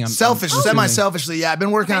asking. Semi-selfishly, yeah. I've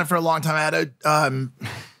been working on it for a long time. I had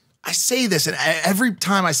I say this, and every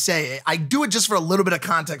time I say it, I do it just for a little bit of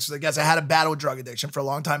context for the guests. I had a battle with drug addiction for a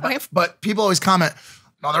long time, but people always comment,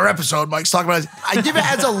 another episode, Mike's talking about it. I give it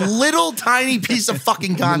as a little tiny piece of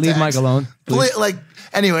fucking context. Leave Mike alone, please. Like,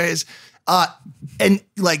 anyways, and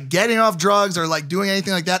like getting off drugs or like doing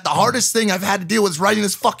anything like that, the hardest thing I've had to deal with is writing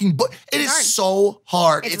this fucking book. It is so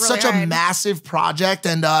hard. It's really such a hard. massive project,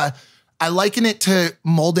 and I liken it to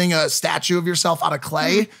molding a statue of yourself out of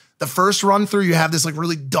clay. The first run through, you have this like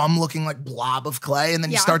really dumb looking like blob of clay, and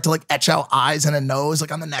then you start to like etch out eyes and a nose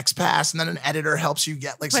like on the next pass, and then an editor helps you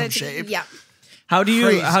get like some shape. Yeah. How do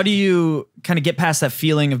you kind of get past that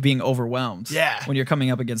feeling of being overwhelmed? Yeah. When you're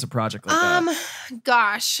coming up against a project like that?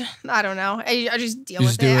 Gosh, I don't know. I just deal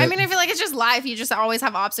with it. I mean, I feel like it's just life. You just always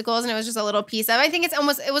have obstacles, and it was just a little piece of. I think it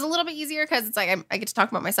was a little bit easier because it's like I get to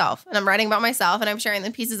talk about myself, and I'm writing about myself, and I'm sharing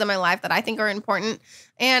the pieces of my life that I think are important.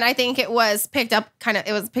 And I think it was picked up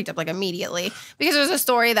like immediately because it was a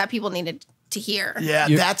story that people needed to hear. Yeah,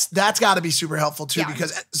 that's got to be super helpful too,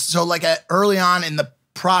 because so like early on in the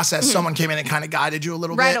process, someone came in and kind of guided you a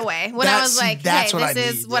little right bit away. When I was like, hey,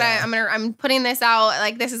 I'm putting this out,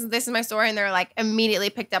 like this is my story, and they're like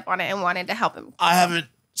immediately picked up on it and wanted to help him. I haven't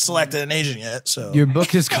selected an agent yet, so Your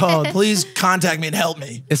book is called please contact me and help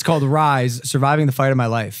me. It's called Rise, Surviving the Fight of My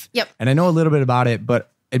Life. Yep. And I know a little bit about it,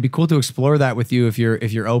 but it'd be cool to explore that with you if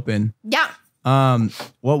you're open. Yeah.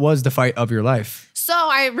 What was the fight of your life? So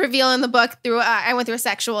I reveal in the book I went through a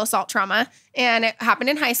sexual assault trauma, and it happened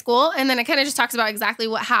in high school. And then it kind of just talks about exactly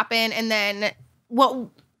what happened. And then it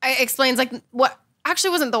explains like what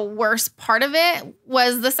actually wasn't the worst part of it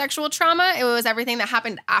was the sexual trauma. It was everything that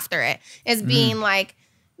happened after it, is being like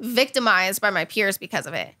victimized by my peers because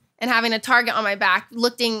of it, and having a target on my back,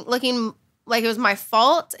 looking like it was my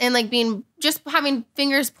fault, and like having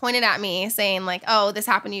fingers pointed at me saying like, oh, this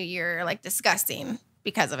happened to you. You're like disgusting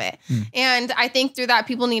because of it. And I think through that,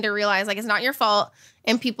 people need to realize like it's not your fault,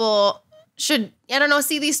 and people should,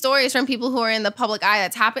 see these stories from people who are in the public eye.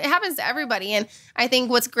 It happens to everybody. And I think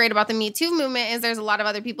what's great about the Me Too movement is there's a lot of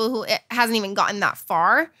other people who it hasn't even gotten that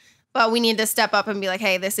far, but we need to step up and be like,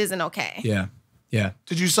 hey, this isn't okay. Yeah. Yeah.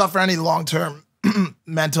 Did you suffer any long-term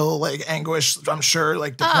mental like anguish? I'm sure,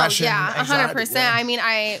 like depression. Oh, yeah, anxiety, 100%. Yeah. I mean,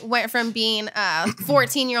 I went from being a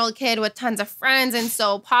 14-year-old kid with tons of friends and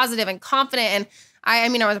so positive and confident. And I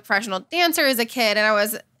was a professional dancer as a kid, and I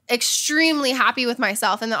was extremely happy with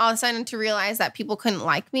myself. And then all of a sudden to realize that people couldn't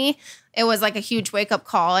like me, it was like a huge wake-up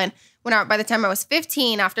call. And by the time I was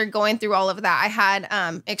 15, after going through all of that, I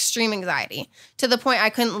had extreme anxiety to the point I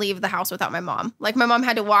couldn't leave the house without my mom. Like my mom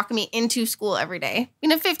had to walk me into school every day.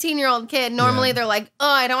 Being a 15-year-old kid, normally they're like,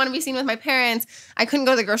 oh, I don't want to be seen with my parents. I couldn't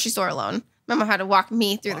go to the grocery store alone. My mom had to walk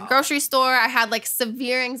me through the grocery store. I had like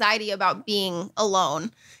severe anxiety about being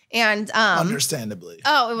alone. And understandably.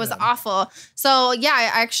 Oh, it was awful. So yeah,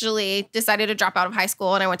 I actually decided to drop out of high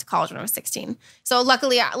school and I went to college when I was 16. So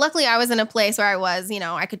luckily I was in a place where I was,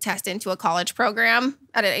 I could test into a college program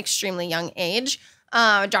at an extremely young age.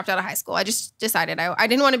 I dropped out of high school. I just decided I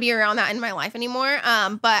didn't want to be around that in my life anymore.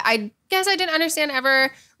 But I guess I didn't understand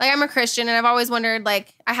ever, like I'm a Christian and I've always wondered,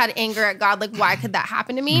 like I had anger at God, like why could that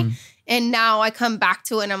happen to me? And now I come back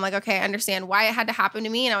to it and I'm like, okay, I understand why it had to happen to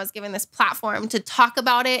me. And I was given this platform to talk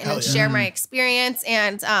about it and share my experience.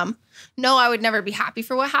 And no, I would never be happy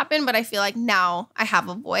for what happened, but I feel like now I have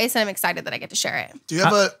a voice and I'm excited that I get to share it. Do you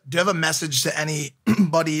have a message to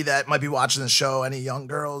anybody that might be watching the show, any young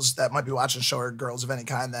girls that might be watching the show or girls of any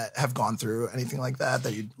kind that have gone through anything like that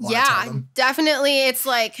you'd want to tell them? Definitely. It's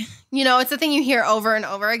like, it's the thing you hear over and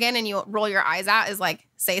over again and you roll your eyes at is like,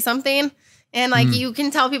 say something. And like you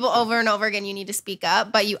can tell people over and over again, you need to speak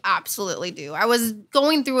up, but you absolutely do. I was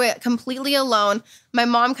going through it completely alone. My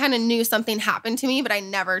mom kind of knew something happened to me, but I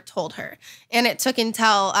never told her. And it took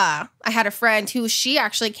until I had a friend who she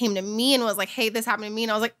actually came to me and was like, hey, this happened to me.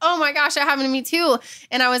 And I was like, oh my gosh, that happened to me too.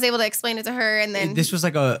 And I was able to explain it to her. And then this was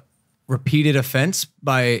like a repeated offense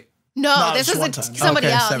by... No, this was somebody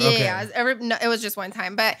else. Okay. Yeah. It was just one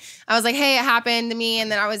time. But I was like, hey, it happened to me. And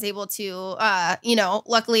then I was able to,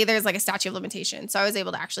 luckily there's like a statute of limitations. So I was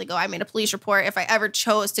able to actually go. I made a police report if I ever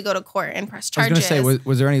chose to go to court and press charges. I was going to say,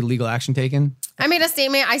 was there any legal action taken? I made a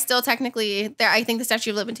statement. I still technically, I think the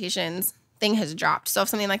statute of limitations thing has dropped. So if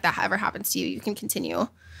something like that ever happens to you, you can continue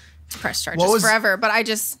to press charges forever. But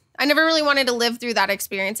I never really wanted to live through that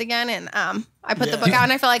experience again. And I put the book out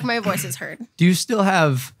and I felt like my voice is heard. Do you still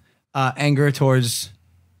have... anger towards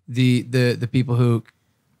the people who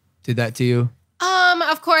did that to you?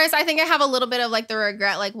 Of course, I think I have a little bit of like the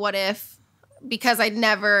regret, like what if, because I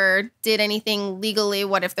never did anything legally,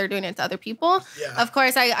 what if they're doing it to other people? Yeah. Of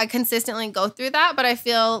course, I consistently go through that, but I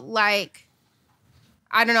feel like,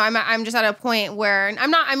 I don't know, I'm just at a point where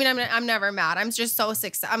I'm never mad. I'm just so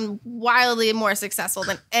I'm wildly more successful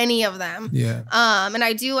than any of them. Yeah. And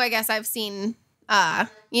I guess I've seen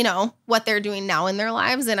what they're doing now in their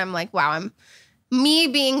lives. And I'm like, wow, me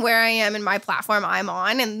being where I am in my platform I'm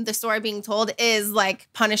on and the story being told is like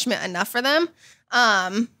punishment enough for them.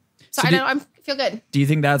 I feel good. Do you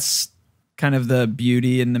think that's kind of the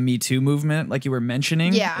beauty in the Me Too movement, like you were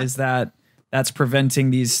mentioning? Yeah. Is that's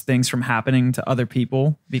preventing these things from happening to other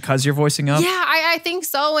people because you're voicing up? Yeah, I think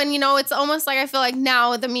so. And, it's almost like I feel like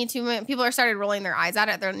now the Me Too movement, people are started rolling their eyes at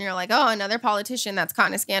it. And you're like, oh, another politician that's caught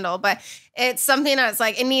in a scandal. But it's something that's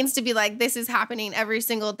like, it needs to be like, this is happening every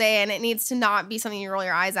single day. And it needs to not be something you roll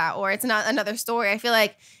your eyes at, or it's not another story. I feel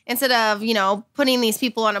like instead of, putting these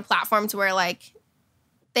people on a platform to where like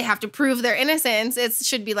they have to prove their innocence, it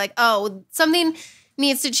should be like, oh, something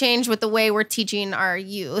needs to change with the way we're teaching our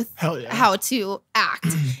youth how to act.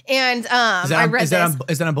 And is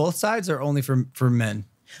that on both sides or only for men?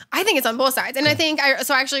 I think it's on both sides. And I think I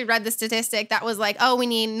actually read the statistic that was like, oh, we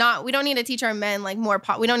don't need to teach our men like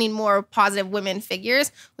we don't need more positive women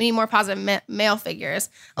figures. We need more positive male figures.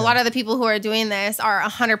 A lot of the people who are doing this are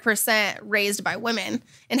 100% raised by women.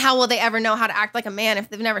 And how will they ever know how to act like a man if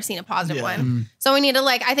they've never seen a positive one? So we need to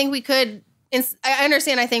I think we could, I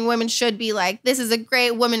understand. I think women should be like, this is a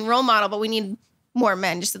great woman role model, but we need more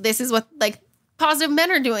men. Just this is what like positive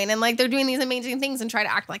men are doing, and like they're doing these amazing things, and try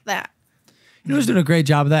to act like that. You know who's doing a great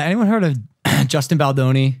job of that? Anyone heard of Justin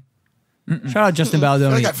Baldoni? Shout out Justin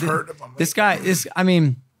Baldoni. I feel like I've heard of him. This guy is,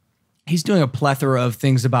 he's doing a plethora of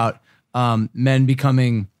things about men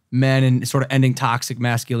becoming men and sort of ending toxic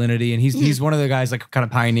masculinity. And he's one of the guys like kind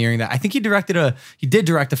of pioneering that. I think he did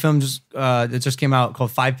direct a film that just came out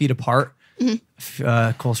called 5 Feet Apart.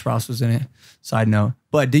 Cole Sprouse was in it. Side note.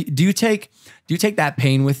 But do you take that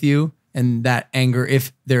pain with you and that anger,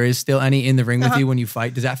 if there is still any, in the ring with you when you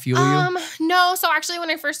fight? Does that fuel you? No. So actually, when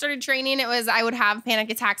I first started training, I would have panic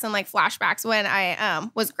attacks and like flashbacks when I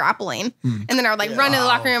was grappling, and then I would like run to the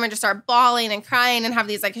locker room and just start bawling and crying and have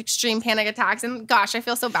these like extreme panic attacks. And gosh, I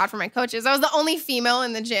feel so bad for my coaches. I was the only female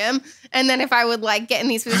in the gym, and then if I would like get in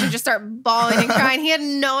these positions, just start bawling and crying, he had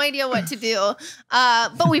no idea what to do.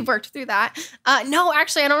 But we've worked through that. No,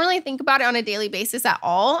 actually, I don't really think about it on a daily basis at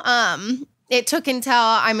all. It took until,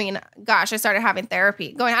 I started having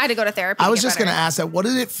therapy. I had to go to therapy. I was just going to ask that. What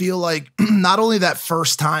did it feel like? Not only that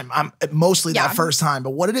first time, mostly that first time, but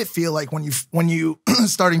what did it feel like when you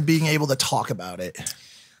starting being able to talk about it?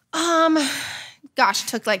 It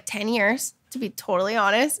took like 10 years, to be totally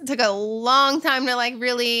honest. It took a long time to like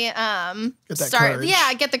really get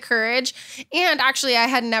the courage. And actually, I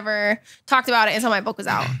had never talked about it until my book was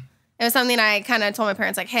out. It was something I kind of told my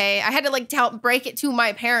parents, like, hey, I had to like break it to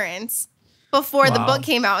my parents before the book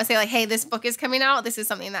came out and say like, hey, this book is coming out. This is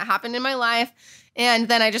something that happened in my life. And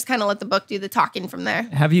then I just kind of let the book do the talking from there.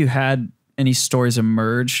 Have you had any stories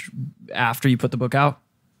emerge after you put the book out?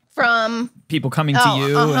 From people coming to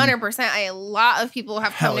you? 100%. A lot of people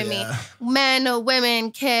have come to me. Men, women,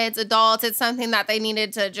 kids, adults. It's something that they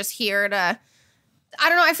needed to just hear to, I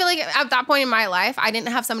don't know. I feel like at that point in my life, I didn't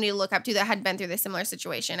have somebody to look up to that had been through this similar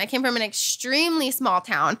situation. I came from an extremely small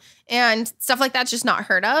town and stuff like that's just not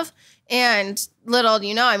heard of. And little do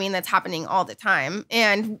you know, I mean, that's happening all the time.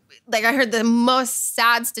 And like I heard the most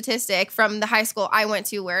sad statistic from the high school I went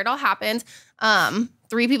to where it all happened.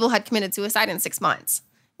 3 people had committed suicide in 6 months.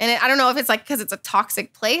 And I don't know if it's like because it's a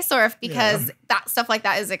toxic place or if because that stuff like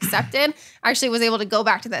that is accepted. I actually was able to go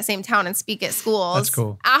back to that same town and speak at schools. That's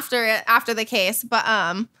cool. After the case. But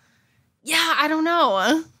yeah, I don't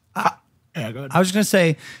know. Yeah, go ahead. I was going to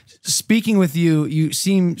say, speaking with you, you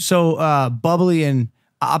seem so bubbly and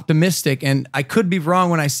optimistic. And I could be wrong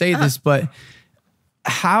when I say this, but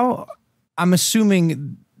how I'm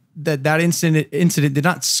assuming that incident did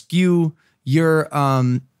not skew your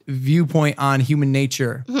viewpoint on human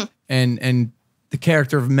nature and the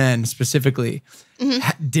character of men specifically.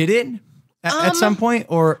 Did it at some point?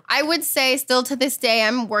 Or I would say still to this day,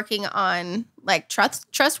 I'm working on like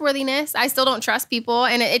trustworthiness. I still don't trust people.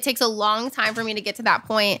 And it takes a long time for me to get to that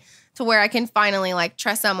point to where I can finally like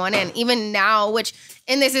trust someone. And even now,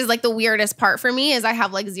 and this is like the weirdest part for me is I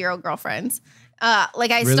have like 0 girlfriends. Like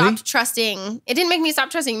I stopped trusting, it didn't make me stop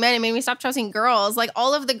trusting men. It made me stop trusting girls. Like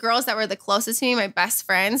all of the girls that were the closest to me, my best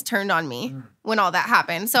friends turned on me when all that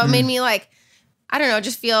happened. So it made me like, I don't know,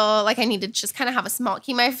 just feel like I need to just kind of have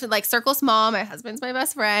keep my like circle small. My husband's my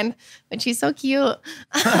best friend, but she's so cute.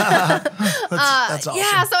 That's awesome.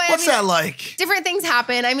 Yeah. So what's that like? Different things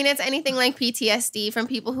happen. I mean, it's anything like PTSD from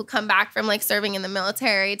people who come back from like serving in the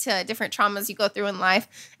military to different traumas you go through in life.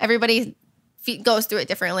 Everybody goes through it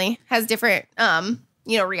differently, has different,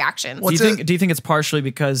 reactions. Do you think it's partially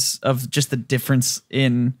because of just the difference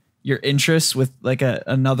in your interests with like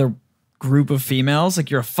another group of females?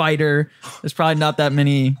 Like you're a fighter. There's probably not that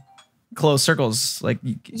many close circles. Like,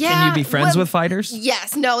 can you be friends with fighters?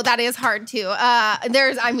 Yes. No, that is hard too.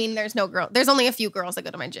 There's no girl. There's only a few girls that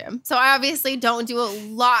go to my gym. So I obviously don't do a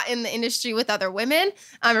lot in the industry with other women.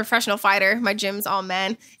 I'm a professional fighter. My gym's all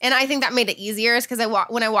men. And I think that made it easier because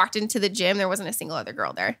when I walked into the gym, there wasn't a single other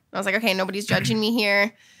girl there. I was like, okay, nobody's judging me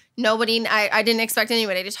here. I didn't expect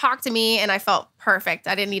anybody to talk to me and I felt perfect.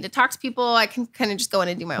 I didn't need to talk to people. I can kind of just go in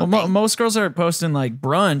and do my own thing. Most girls are posting like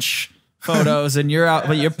brunch photos and you're out,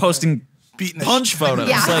 but you're posting punch photos.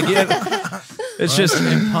 Yeah. Like it's just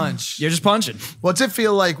punch. You're just punching. What's it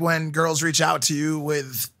feel like when girls reach out to you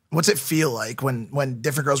with? What's it feel like when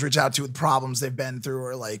different girls reach out to you with problems they've been through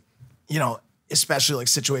or like, especially like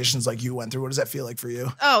situations like you went through? What does that feel like for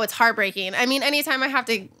you? Oh, it's heartbreaking. I mean, anytime I have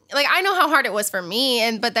to, like, I know how hard it was for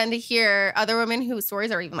me, but then to hear other women whose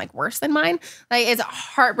stories are even like worse than mine, like it's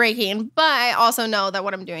heartbreaking. But I also know that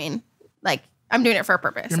what I'm doing, like, I'm doing it for a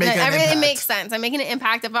purpose. You're making an impact. It makes sense. I'm making an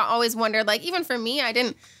impact. I've always wondered, like, even for me, I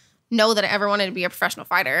didn't know that I ever wanted to be a professional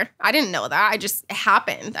fighter. I didn't know that. It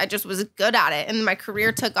happened. I just was good at it. And my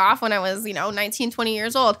career took off when I was, 19, 20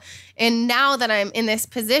 years old. And now that I'm in this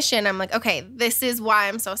position, I'm like, okay, this is why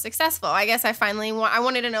I'm so successful. I guess I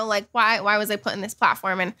wanted to know, like, why was I put in this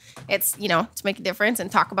platform? And it's, to make a difference and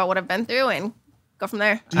talk about what I've been through and go from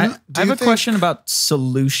there. I have a question about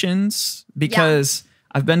solutions because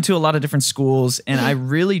I've been to a lot of different schools and I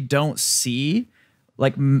really don't see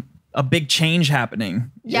like a big change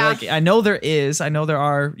happening. Yeah. Like, I know there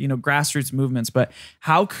are, grassroots movements, but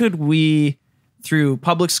how could we, through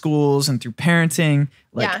public schools and through parenting,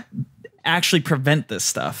 actually prevent this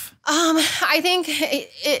stuff? I think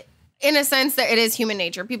it in a sense that it is human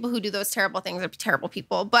nature. People who do those terrible things are terrible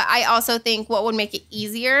people. But I also think what would make it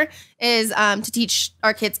easier is to teach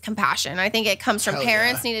our kids compassion. I think it comes from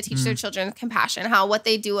parents need to teach their children compassion, how what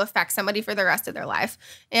they do affects somebody for the rest of their life.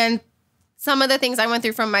 And some of the things I went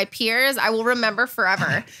through from my peers, I will remember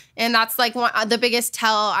forever. And that's like the biggest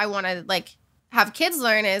tell I want to like have kids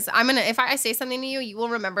learn is if I say something to you, you will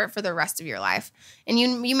remember it for the rest of your life. And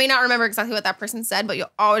you may not remember exactly what that person said, but you'll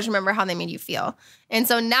always remember how they made you feel. And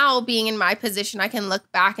so now being in my position, I can look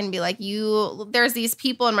back and be like, there's these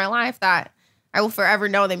people in my life that I will forever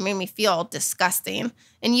know they made me feel disgusting.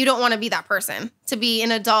 And you don't want to be that person. To be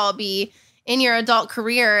an adult, be in your adult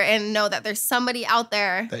career and know that there's somebody out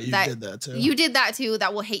there that did that too. You did that too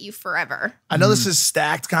that will hate you forever. I know this is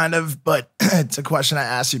stacked kind of, but it's a question I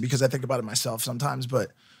ask you because I think about it myself sometimes, but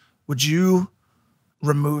would you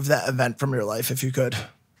remove that event from your life if you could?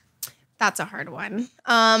 That's a hard one.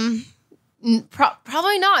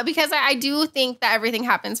 Probably not, because I do think that everything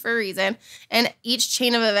happens for a reason. And each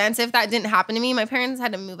chain of events, if that didn't happen to me, my parents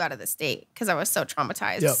had to move out of the state because I was so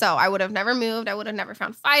traumatized. Yep. So I would have never moved. I would have never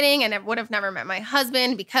found fighting, and I would have never met my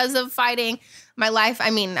husband because of fighting. My life, I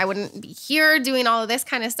mean, I wouldn't be here doing all of this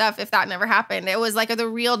kind of stuff if that never happened. It was like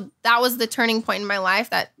that was the turning point in my life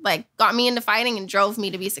that like got me into fighting and drove me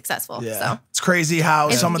to be successful. Yeah. So It's crazy how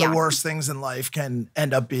some of the worst things in life can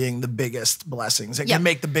end up being the biggest blessings. It can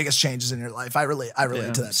make the biggest changes in your life. I relate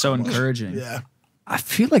to that. So much. encouraging. Yeah. I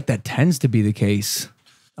feel like that tends to be the case.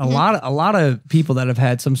 A lot of people that have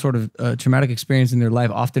had some sort of traumatic experience in their life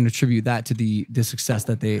often attribute that to the success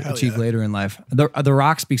that they achieve later in life. The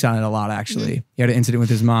Rock speaks on it a lot, actually. He had an incident with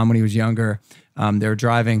his mom when he was younger. They were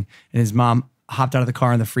driving, and his mom hopped out of the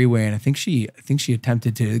car on the freeway, and I think she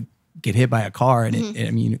attempted to get hit by a car, and I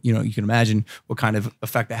mean, you can imagine what kind of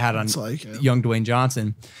effect that had on young Dwayne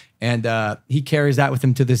Johnson. And he carries that with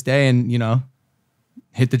him to this day, and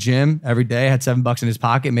hit the gym every day, had $7 in his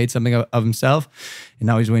pocket, made something of himself, and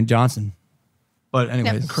now he's Dwayne Johnson. But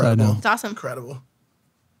anyways, Incredible. it's awesome. Incredible.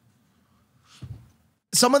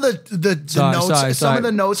 Some of the notes. Some of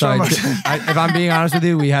the notes from if I'm being honest with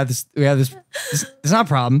you, we have this. It's not a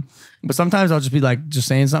problem, but sometimes I'll just be like just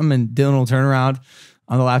saying something, and Dylan will turn around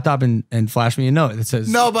on the laptop and flash me a note that says,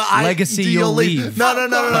 "No, but legacy you'll leave." No.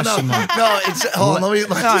 It's hold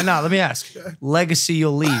on. Let me ask. Legacy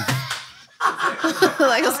you'll leave.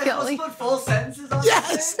 Like a skill. Put full sentences on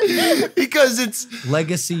Yes, because it's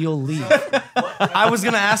legacy you'll leave. I was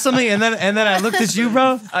gonna ask something, and then I looked at you,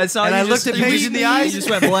 bro. I saw and you I looked at Paige in the eyes. You just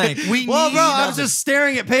went blank. Well, bro, I was just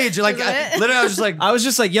staring at Paige. Like, literally, I was just like, I was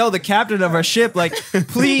just like, yo, the captain of our ship, like,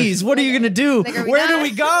 please, what are you gonna do? Like, are we Where done? do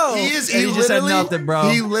we go? he is. And He just said literally- nothing, bro.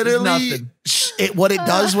 He literally. Nothing. What it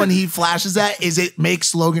does when he flashes that is it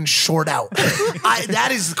makes Logan short out. That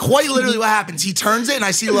is quite literally what happens. He turns it, and I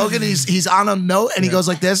see Logan. He's on a note, and he goes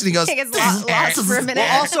like this, and he goes. He gets lost for a minute.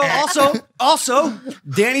 also,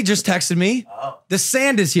 Danny just texted me. The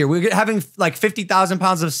sand is here. We're having like 50,000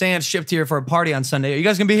 pounds of sand shipped here for a party on Sunday. Are you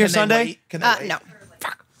guys gonna be here Sunday? No.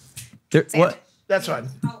 What? That's fine.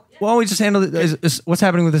 Why don't we just handle it? Is what's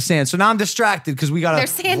happening with the sand? So now I'm distracted because we got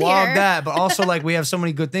There's to sand vlog here. that, but also like we have so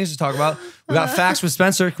many good things to talk about. We got facts with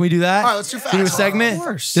Spencer. Can we do that? All right, let's do Can we do a facts. segment? Of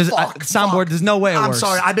course. Soundboard. There's no way it I'm works.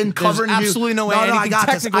 sorry. I've been covering There's you. absolutely no way I anything got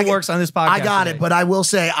this. technical works on this podcast. I got today. it, but I will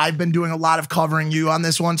say I've been doing a lot of covering you on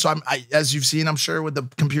this one. So as you've seen, I'm sure with the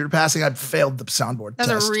computer passing, I've failed the soundboard That's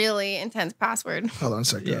test. a really intense password. Hold on a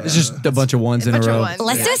second. It's just a bunch of ones in a bunch of row. ones.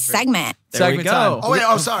 Let's do a segment. There we Segment go. time. Oh wait.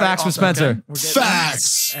 Oh sorry. Facts with Spencer.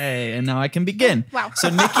 Facts. Hey, and now I can begin. Wow. So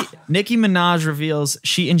Nicki Minaj reveals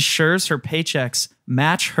she ensures her paychecks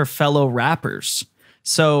match her fellow rappers.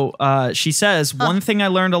 So she says, one thing I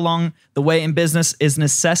learned along the way in business is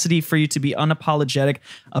necessity for you to be unapologetic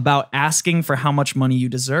about asking for how much money you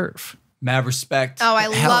deserve. Mad respect. Oh, I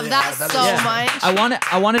Hell love yeah, that that so is- much.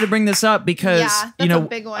 I wanted to bring this up because Yeah, that's a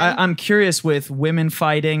big one. I'm curious with women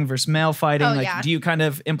fighting versus male fighting. Oh, like, yeah. do you kind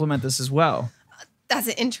of implement this as well? That's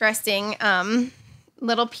an interesting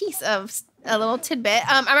little piece of a little tidbit.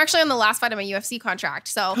 I'm actually on the last fight of my UFC contract,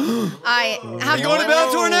 so I have You going to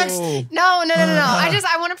Bellator next? No.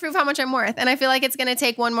 I want to prove how much I'm worth, and I feel like it's going to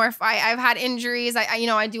take one more fight. I've had injuries.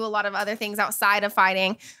 I do a lot of other things outside of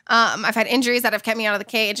fighting. I've had injuries that have kept me out of the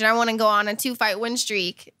cage, and I want to go on a 2-fight win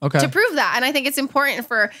streak to prove that. And I think it's important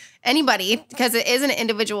for anybody because it is an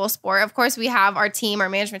individual sport. Of course, we have our team, our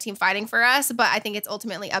management team fighting for us, but I think it's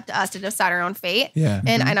ultimately up to us to decide our own fate. Yeah.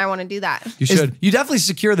 And I want to do that. You should. You definitely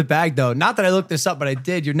secure the bag, though. Not that I looked this up, but I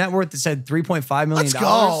did. Your net worth said $3.5 million. Let's go.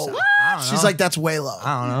 I don't know. She's like, that's way low.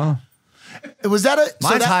 I don't know. Was that a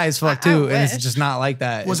Mine's high as fuck too, and it's wish. just not like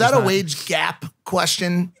that. Was It's that just a not- wage gap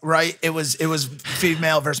question? Right. It was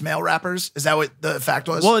female versus male rappers. Is that what the fact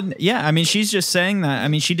was? Well, yeah. I mean, she's just saying that. I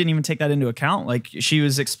mean, she didn't even take that into account. Like, she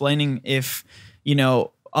was explaining if,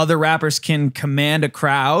 other rappers can command a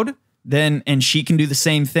crowd, and she can do the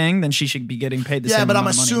same thing, then she should be getting paid the same yeah, but I'm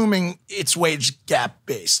amount of money. assuming it's wage gap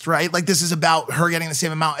based, right? Like this is about her getting the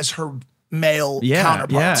same amount as her male Yeah,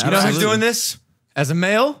 counterparts. yeah, You know who's Absolutely. doing this as a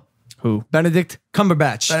male? Who? Benedict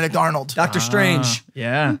Cumberbatch, Benedict Arnold. Doctor Strange.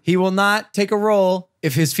 Yeah. He will not take a role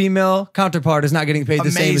if his female counterpart is not getting paid the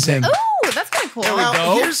same as him. Amazing. Ooh, that's kind of cool.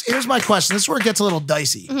 Now, here's my question. This is where it gets a little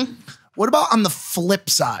dicey. What about on the flip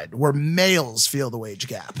side, where males feel the wage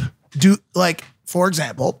gap? For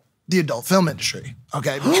example, the adult film industry.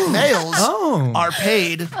 Okay, males are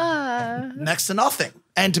paid next to nothing,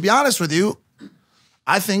 and to be honest with you,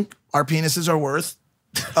 I think our penises are worth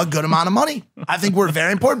a good amount of money. I think we're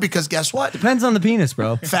very important because guess what? Depends on the penis,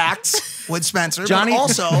 bro. Facts with Spencer, Johnny- but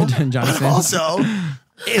also, Johnny Sins.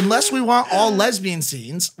 unless we want all lesbian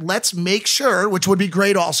scenes, let's make sure, which would be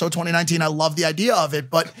great also, 2019, I love the idea of it,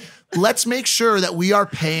 but let's make sure that we are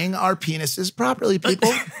paying our penises properly, people.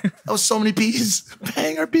 That was so many P's.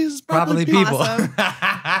 Paying our penises properly, people. Awesome.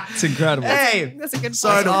 It's incredible. Hey, That's a good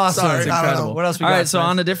Sorry, point. awesome. sorry, It's I don't know. incredible. What else we All got? right, so Spence?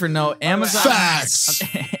 on a different note, Amazon Facts.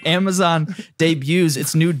 Amazon debuts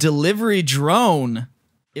its new delivery drone.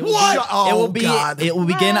 It will What? Be, Oh, it will be. God. It will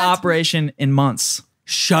begin What? operation in months.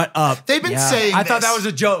 Shut up. They've been saying I thought this. that was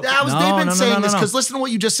a joke. They've No, been no, saying no, this no. because listen to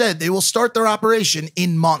what you just said. They will start their operation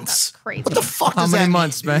in months. That's crazy. What the fuck How does many that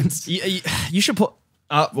months, mean, dude? Spence? You should pull.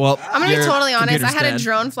 Well, I'm gonna be your totally honest. I computer's had a dead.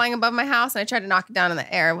 drone flying above my house, and I tried to knock it down in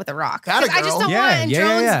the air with a rock. Atta 'Cause I just girl. don't Yeah, want yeah,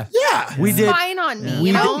 drones yeah. Yeah. We did. spying on me. We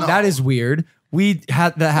You did. know? That is weird. We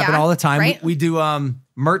had that happen Yeah, all the time. right? We do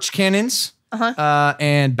merch cannons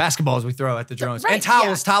and basketballs we throw at the drones. Right, and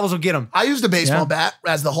towels. yeah. Towels will get them. I used a baseball Yeah. bat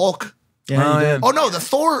as the Hulk. Yeah, you did. Oh no, the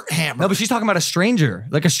Thor hammer. No, but she's talking about a stranger.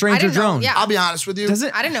 Like a I stranger didn't know. drone. Yeah, I'll be honest with you. Does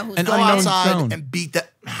it? I didn't know who's An Go going unknown outside drone. and beat that.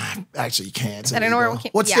 Actually, you can't. It's I don't know where illegal. we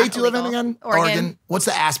can- What yeah, state do you live in illegal. again? Oregon. What's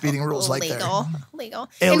the ass beating rules like there? Legal.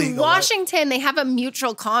 Illegal, In Washington, they have a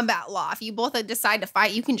mutual combat law. If you both decide to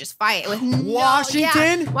fight, you can just fight with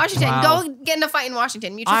Washington? Yeah, Washington. Wow. Go get in a fight in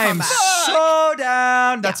Washington. Mutual I am combat. so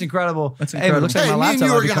down. That's incredible. That's Hey, but it looks like Hey, my me and laptop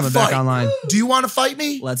you are might be gonna coming fight. back online. Do you want to fight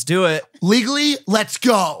me? Let's do it. Legally, let's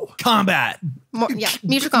go. Combat. Yeah,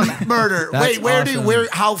 mutual combat. Murder. That's Wait, awesome.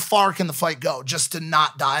 how far can the fight go? Just to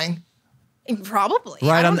not dying? Probably. I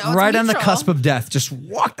Right don't on, know. It's right on the mutual. cusf of death. Just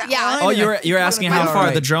walk that Yeah. line. Oh, you're asking how All far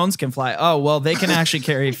right. the drones can fly. Oh, well, they can actually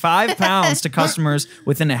carry 5 pounds to customers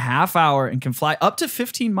within a half hour and can fly up to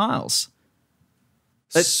 15 miles.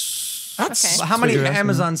 Okay. How many you're asking.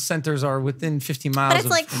 Amazon centers are within 15 miles it's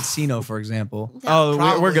of like- Encino, for example? Oh, we're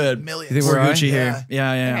Probably good. millions. You think We're Right? Gucci Yeah. here.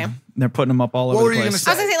 Yeah. Okay. They're putting them up all What over were the you place.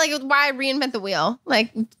 gonna I was gonna say, like, why reinvent the wheel?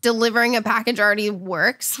 Like, delivering a package already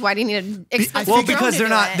works. Why do you need an expensive Well, drone because to they're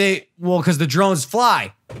do not, it? because the drones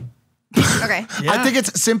fly. Okay. I think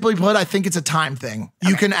it's simply put, I think it's a time thing.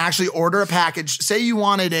 You can actually order a package. Say you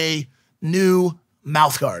wanted a new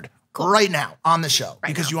mouth guard right now on the show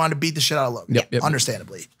because now. you wanted to beat the shit out of Logan. Yep.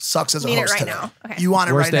 Understandably. Sucks as a Need it host right today. now. Okay. You want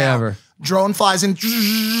it Worst right day now. ever. Drone flies in,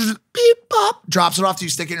 beep, pop, drops it off to you,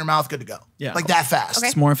 stick it in your mouth, good to go. Yeah. Like that fast. Okay.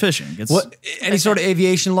 It's more efficient. It's, What? Any sort of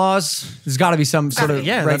aviation laws? There's got to be some sort of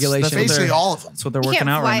Yeah, that's regulation. Basically they're- all of them. That's what they're You working can't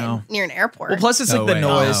out fly right now. near an airport. Well, plus it's No like the way.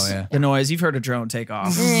 noise. Oh, yeah. The noise. You've heard a drone take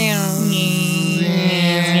off. I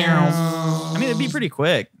mean, it'd be pretty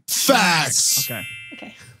quick. Facts. Okay.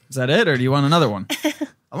 okay. Is that it, or do you want another one?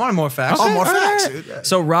 I want more facts. Oh, more facts, dude.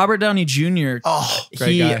 So Robert Downey Jr. Oh,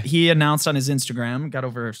 Great guy. he announced on his Instagram, got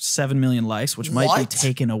over 7 million likes, which might be What?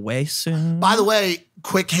 taken away soon. by the way,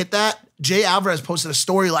 quick hit that. Jay Alvarez posted a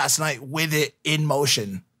story last night with it in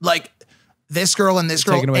motion. Like this girl and this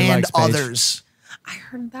girl Taking away and likes, Paige. others. I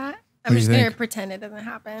heard that. do I'm you just gonna think? pretend it doesn't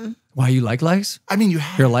happen. Why you like likes? I mean, You're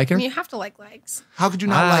a I liker? mean, you have to like likes. how could you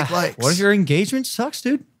not like likes? What if your engagement sucks,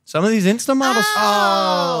 dude? Some of these Insta models.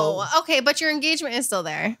 Oh, okay, but your engagement is still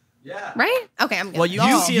there. Yeah. Right? Okay, I'm good. Well, you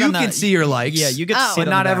You, see it you on the- can see your likes. Yeah, you get to Oh. see it but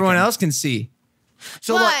on not the back everyone end. else can see.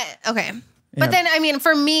 So but like, okay. Yeah. But then I mean,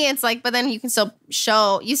 for me, it's like, but then you can still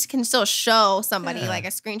show somebody like a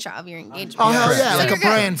screenshot of your engagement. oh hell Correct. yeah, So like you're a good.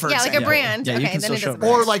 brand for yeah, like example. a brand. Yeah, you okay, can then still it show doesn't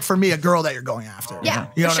Or matter. like for me, a girl that you're going after. Yeah,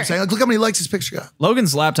 You know what for I'm sure. saying? Like, look how many likes this picture got.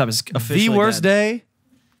 Logan's laptop is officially The worst dead. day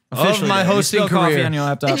of Officially my dead. You hosting spill coffee career. on your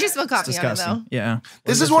laptop. Did you spill It's coffee on it, disgusting. though? Yeah.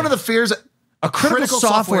 This is one of the fears. A critical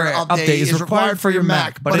software update is required for your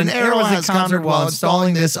Mac, but an error has encountered while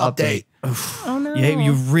installing this update. Oh no. Yeah,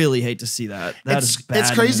 you really hate to see that. That is bad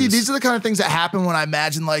It's crazy. news. These are the kind of things that happen when I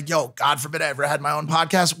imagine, like, yo, God forbid I ever had my own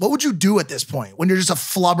podcast. What would you do at this point when you're just a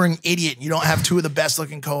flubbering idiot and you don't have two of the best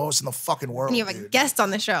looking co-hosts in the fucking world? And you have a dude? guest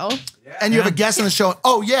on the show. And you have a guest on the show.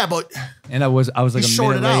 Oh yeah, but And I was like You a minute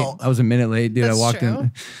shorted late. out. I was a minute late, dude. That's I walked true.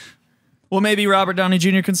 in. Well, maybe Robert Downey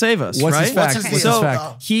Jr. can save us. What's right? his fact? What's his What's deal? his Oh.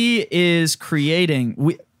 fact? He is creating.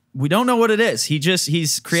 We don't know what it is.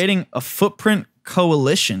 He's creating a footprint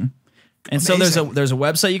coalition. And so Amazing. there's a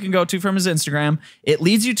website you can go to from his Instagram. It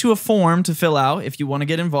leads you to a form to fill out if you want to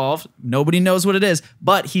get involved. Nobody knows what it is,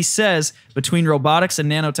 but he says between robotics and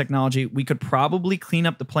nanotechnology, we could probably clean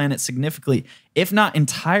up the planet significantly, if not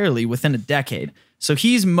entirely, within a decade. So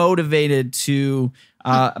he's motivated to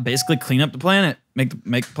basically clean up the planet, make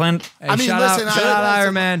the planet. Hey, I mean, shout listen, out, shout out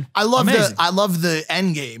Iron Man. I love Amazing. I love the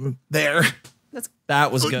end game there.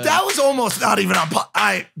 That was good. That was almost not even on.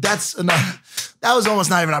 That was almost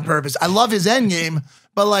not even on purpose. I love his end game,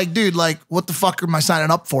 but like, dude, like, what the fuck am I signing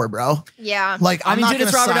up for, bro? Yeah. Like, I I'm mean, not dude,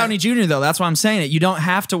 it's gonna Robert sign- Downey Jr. though. That's why I'm saying it. You don't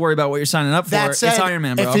have to worry about what you're signing up for. That said, It's Iron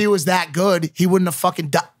Man, bro. if he was that good, he wouldn't have fucking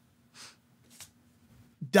died.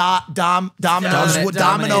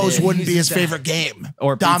 Domino's wouldn't be his He's- favorite game.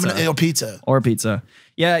 Or pizza. Or pizza. Or pizza.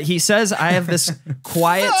 Yeah, he says I have this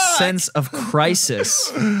quiet sense of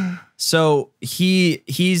crisis. So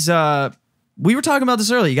he's we were talking about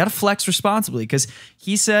this earlier. You got to flex responsibly because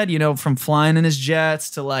he said, you know, from flying in his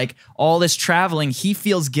jets to like all this traveling, he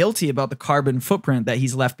feels guilty about the carbon footprint that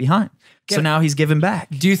he's left behind. So now he's giving back.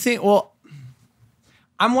 Do you think? Well,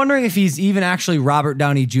 I'm wondering if he's even actually Robert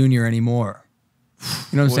Downey Jr. anymore.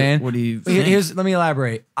 You know what I'm saying? What do you Here- think? Let me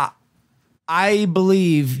elaborate. I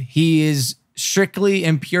believe he is strictly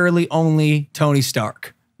and purely only Tony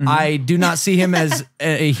Stark. I do not see him as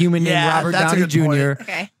a human named Yeah, Robert that's a Downey good point. Jr.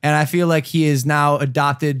 Okay. And I feel like he has now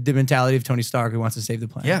adopted the mentality of Tony Stark who wants to save the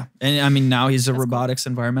planet. Yeah. And I mean, now he's a robotics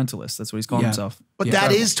environmentalist. That's what he's calling Yeah. himself. But Yeah.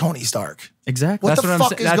 that is Tony Stark. Exactly. What That's the what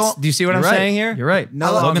fuck I'm is saying. going? Do you see what I'm You're right. saying here? You're right. No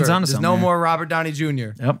Logan's longer. onto There's something no here. more Robert Downey Jr.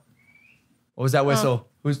 Yep. What was that whistle?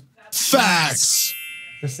 Who's Facts.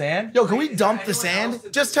 the sand? Yo, can we dump the sand?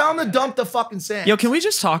 Just tell him to dump the fucking sand. Yo, can we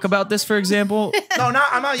just talk about this, for example? No,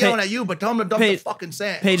 I'm not yelling at you, but tell him to dump the Paige- fucking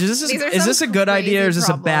sand. Paige, is These are this some a good idea or is this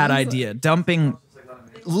a bad crazy idea? Dumping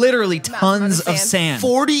literally tons of sand.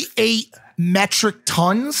 48 metric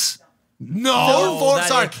tons? No,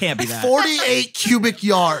 it can't be that. 48 cubic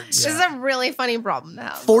yards. This is a really funny problem to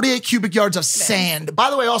have. 48 cubic yards of sand.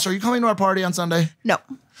 By the way, also, are you coming to our party on Sunday? No.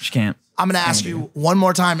 She can't. I'm going to ask you one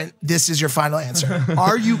more time, and this is your final answer.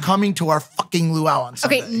 Are you coming to our fucking luau on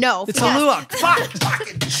Sunday? Okay, no. It's a luau. Fuck.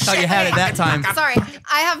 Thought you had it that time. Sorry,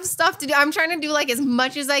 I have stuff to do. I'm trying to do like as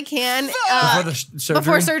much as I can Before the surgery?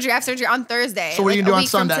 Before surgery. I have surgery on Thursday. So what are you like, going to do a on week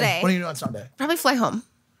from Sunday? today. What are you going to do on Sunday? Probably fly home.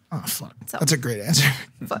 Oh, fuck. So- That's a great answer.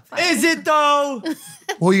 Fly. Is it though? Well,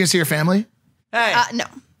 are you going to see your family? Hey, No.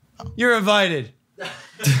 you're invited. Maybe,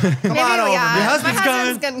 on over. yeah. Your My husband's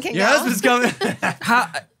husband's coming. can Your go. husband's coming.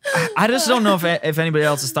 I just don't know if anybody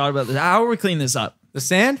else has thought about this. How are we cleaning this up? The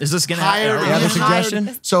sand? Is this going to Hired. You have a He's hired.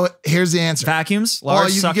 suggestion? So here's the answer. vacuums? Or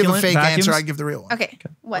Large you can give a succulent fake vacuums? answer. I give the real one. Okay.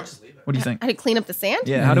 What? What do you think? How do you clean up the sand?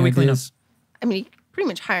 Yeah, how do we clean up? I mean, you could pretty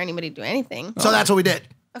much hire anybody to do anything. So that's what we did.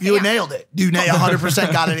 Okay, You yeah. nailed it. You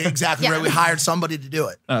 100% got it exactly Yeah. right. We hired somebody to do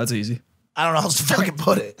it. Oh, that's easy. I don't know how else to fucking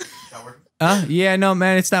put it. Yeah, no,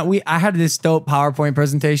 man, it's not. I had this dope PowerPoint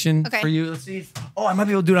presentation Okay. for you. Let's see. Oh, I might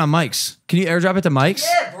be able to do it on mics. Can you airdrop it to mics?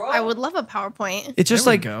 I would love a PowerPoint. It's just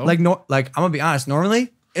There we like, go. like I'm gonna be honest.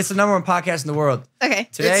 Normally, it's the number one podcast in the world. Okay.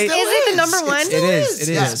 Today, still Is it the number It one? still it is.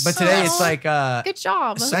 Yes. But today, Oh. it's like, Good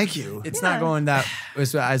job. Thank you. it's Yeah. not going that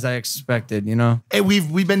as I expected. You know. Hey,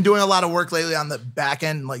 we've been doing a lot of work lately on the back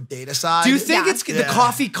end like data side. Do you think Yeah. it's the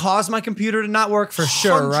coffee caused my computer to not work for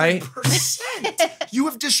sure? Right? 100%. You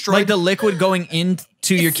have destroyed Like the liquid going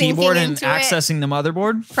into your sinking keyboard and into it. accessing the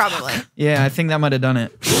motherboard? Probably. Yeah, I think that might have done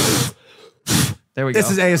it. There we go. This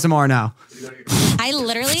is ASMR now. I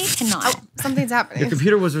literally cannot. Something's happening. Your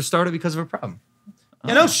computer was restarted because of a problem.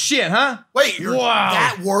 Yeah, no shit, huh? Wait,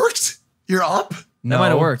 that worked? You're up? No, might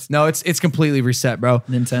have worked. No, it's completely reset, bro.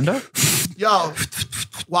 Nintendo? Yo,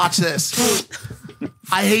 watch this.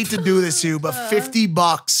 I hate to do this to you, but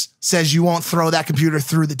 $50 says you won't throw that computer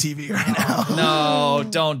through the TV right now. No,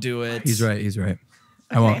 don't do it. He's right. He's right.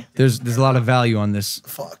 I won't. There's a lot of value on this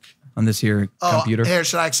Fuck. here Oh, computer. here,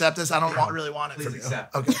 should I accept this? I don't really want it from you.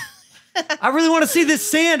 Okay. I really want to see this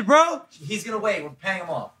sand, bro. He's gonna wait. We're paying him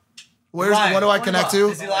off. What do I connect to?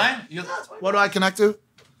 Is he lying? What do I connect to?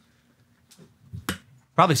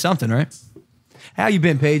 Probably something, right? How you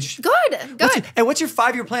been, Paige? Good. Good. What's your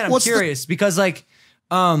 5-year plan? I'm What's the- curious because like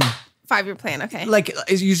 5-year plan. Okay.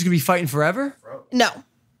 is you just gonna be fighting forever? No.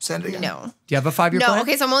 Send it again. No. Do you have a 5-year No. plan?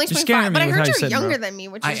 Okay, so I'm only You're 25, scaring but me I with heard how you you're said younger no. than me,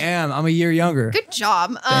 which I is am. I'm a year younger. good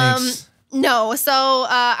job. Thanks. No, so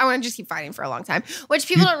I want to just keep fighting for a long time, which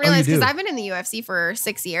people don't realize you because do. I've been in the UFC for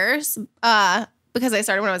 6 years. Because I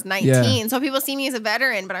started when I was 19. Yeah. So people see me as a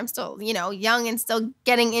veteran, but I'm still, young and still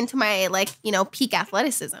getting into my peak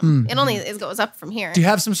athleticism. It only goes up from here. Do you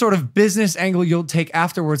have some sort of business angle you'll take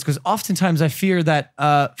afterwards? Because oftentimes I fear that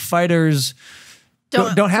fighters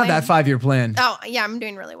don't have that 5-year plan. Oh yeah, I'm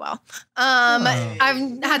doing really well.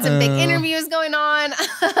 I've had some big interviews going on.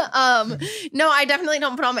 No, I definitely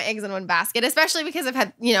don't put all my eggs in one basket, especially because I've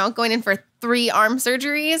had, going in for 3 arm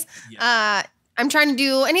surgeries. I'm trying to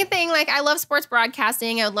do anything I love sports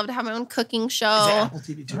broadcasting. I would love to have my own cooking show. Apple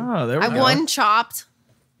TV too. Oh, there we I go. won Chopped.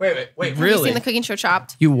 Wait. Have you Really? seen the cooking show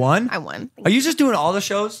Chopped? You won? I won. Are you just doing all the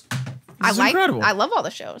shows? I is like. incredible. I love all the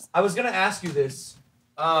shows. I was gonna ask you this.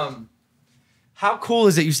 How cool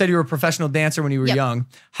is it? You said you were a professional dancer when you were Yep. young.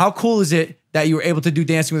 How cool is it that you were able to do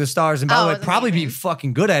Dancing with the Stars? And by Oh, the it way, was probably be amazing.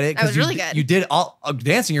 fucking good at it. I was you, really good. You did all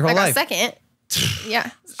dancing your I whole got life. second. Yeah,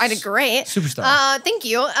 I did great. Superstar. Thank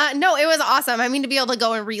you. No, it was awesome. I mean, to be able to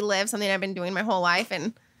go and relive something I've been doing my whole life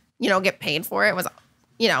and, get paid for it was,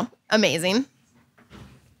 amazing.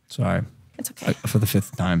 Sorry. It's okay. For the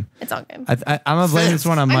 5th time. It's all good. I'm going to blame this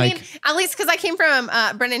one on Mike. I mean, at least because I came from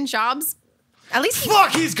Brennan Jobs. At least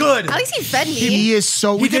he's good. At least he fed me. He is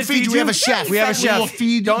so. We can feed you. We have a chef. We have a chef. We will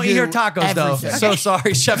feed Don't eat you your tacos though. everything. So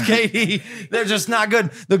sorry, Chef Katie. They're just not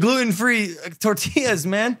good. The gluten-free tortillas,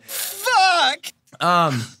 man. Fuck.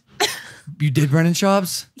 You did Brennan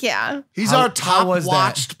Schaub's? Yeah. He's How our top was that?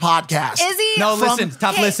 watched podcast. Is he? No, From- listen.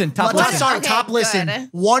 Top Hey, listen. Top Let's listen. sorry, Okay, top listen. good.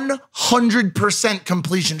 100%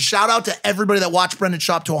 completion. Shout out to everybody that watched Brendan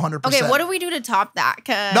Schaub to 100%. Okay, what do we do to top that?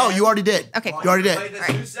 'Cause No, you already did. Okay, You already did. This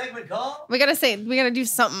new segment called? we gotta do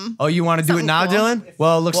something. Oh, you want to do it Something now, cool. Dylan?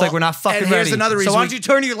 Well, it looks like we're not fucking and here's ready. another reason so why we- don't you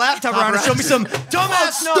turn your laptop around and show me some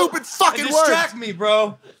dumbass stupid fucking and distract words. me,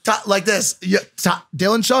 bro. Like this.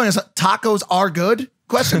 Dylan showing us tacos are good?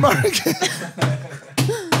 Question mark.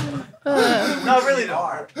 No, really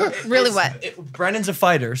though. Really what? Brennan's a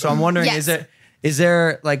fighter, so I'm wondering, Yes. is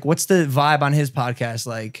there like what's the vibe on his podcast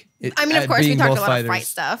like? I mean, of course, we talked a lot of fight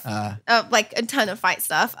stuff. Uh. Like a ton of fight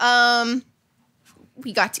stuff.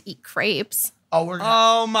 We got to eat crepes.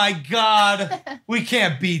 Oh my god, we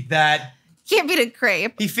can't beat that. Can't beat a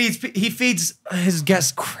crepe. He feeds his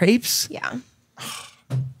guests crepes. Yeah.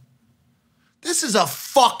 This is a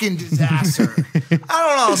fucking disaster. I don't know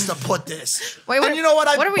how else to put this. Wait, what- and you know what?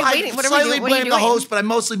 what are we I waiting- what are we slightly doing? What are you blame the doing? host, but I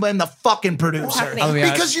mostly blame the fucking producer. happening? Oh,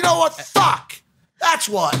 yeah. Because you know what? Fuck. That's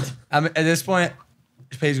what. At this point,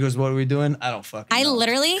 Paige goes, "What are we doing?" I don't fucking I know.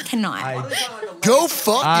 literally cannot. Go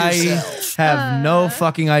fuck I yourself. have no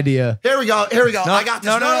fucking idea. Here we go. Here we go. No, I got this.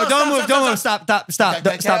 no, don't move, don't move. Stop,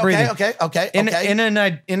 stop breathing. Okay.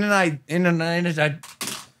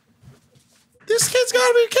 This kid's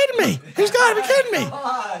gotta be kidding me. He's gotta be kidding me.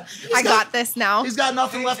 I got this now. He's got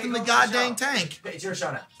nothing left in the goddamn tank. It's your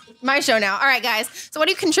show now. My show now. All right, guys. So what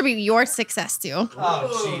do you contribute your success to?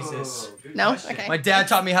 Oh Jesus! No? Okay. My dad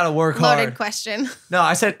taught me how to work Loaded hard. question. No,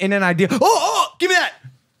 I said in an ideal. Oh, give me that.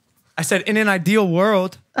 I said in an ideal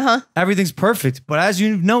world, everything's perfect. But as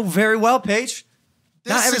you know very well, Paige,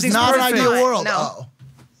 not This is everything's not an perfect. ideal world. No. Oh.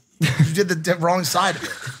 You did the wrong side of it.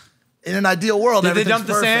 In an ideal world, Did they everything's dump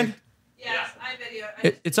the perfect. sand? Yes, I video.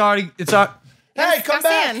 It's already. Hey, come Got back.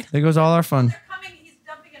 sand. There goes all our fun. They're coming. He's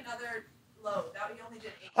dumping another load. That he only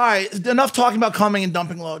did 8. All right, enough talking about coming and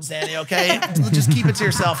dumping loads, Danny, okay? Just keep it to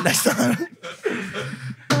yourself next time.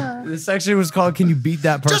 This section was called "Can you beat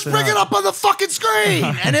that person?" Just bring it up on the fucking screen,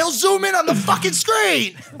 and he'll zoom in on the fucking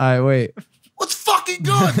screen. All right, wait. What's fucking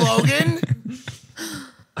good, Logan?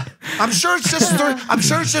 I'm sure it's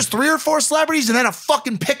just 3 or 4 celebrities and then a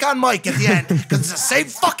fucking pick on Mike at the end because it's the same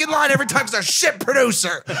fucking line every time because they're shit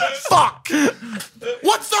producer. Fuck.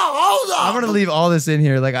 What's the hold up? I'm gonna leave all this in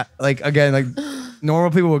here. Like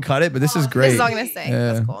normal people would cut it, but this is great. This is all I'm gonna say.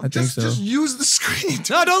 Yeah, That's cool. I think just so. use the screen.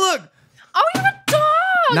 No, don't look. Oh, you have a dog.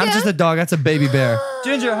 Not just a dog. That's a baby bear.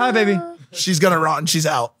 Ginger, hi, baby. She's gonna run. She's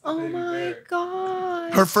out. Oh my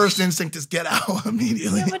god. Her first instinct is get out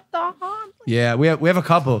immediately. You have a dog. Yeah, we have a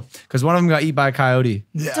couple because one of them got eaten by a coyote.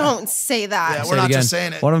 Yeah. Don't say that. Yeah, Say we're it not again. just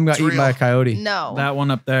saying it. One of them got It's eaten by a real. coyote. No. That one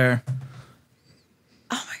up there.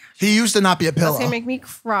 He used to not be a That's pillow. gonna make me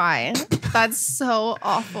cry. That's so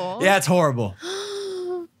awful. Yeah, it's horrible.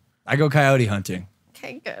 I go coyote hunting.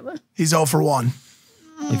 Okay, good. He's 0 for 1.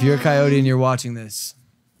 If you're a coyote and you're watching this,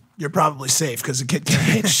 You're probably safe because the kid can't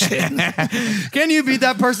hit shit. can you beat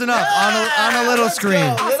that person up on a little screen?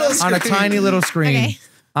 On a tiny little screen. Okay.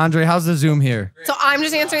 Andre, how's the Zoom here? So I'm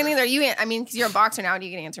just answering these. Are you? I mean, because you're a boxer now, do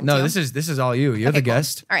you get to answer them No, too? this is all you. You're Okay, the cool.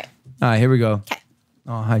 guest. All right. All right, here we go. Okay.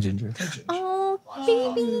 Oh, hi, Ginger. Oh,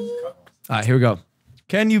 baby. All right, here we go.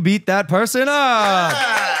 Can you beat that person up?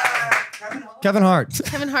 Kevin Hart.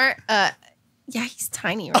 Kevin Hart. Yeah, he's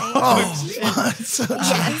tiny, right? Oh, so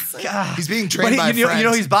Yes. he's being But trained by you friends.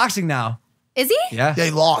 know he's boxing now. Is he? Yeah. Yeah,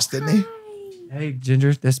 he lost, didn't he? Hey,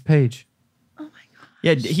 Ginger, this Paige.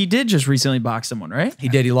 Yeah, he did just recently box someone, right? He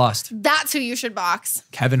did. He lost. That's who you should box.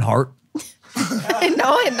 Kevin Hart.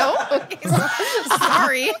 No. Okay,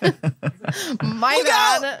 sorry. My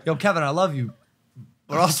bad. Yo, Kevin, I love you.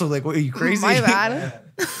 But also, like, what, are you crazy? My bad.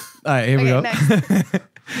 All right, here we Okay, go. next.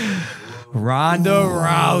 Ronda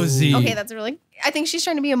Rousey. Okay, that's really. I think she's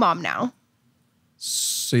trying to be a mom now.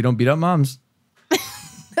 So you don't beat up moms?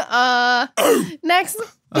 Next.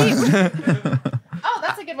 Oh,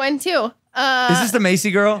 that's a good one too. Is this the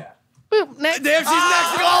Macy girl? Boop. Next. Damn, she's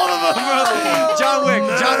next to all of them, bro. John Wick.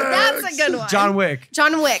 That's a good one. John Wick.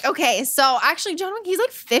 John Wick. Okay, so actually, John Wick, he's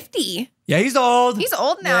like 50. Yeah, he's old. He's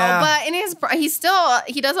old now, Yeah. but in his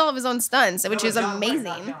he does all of his own stunts, which is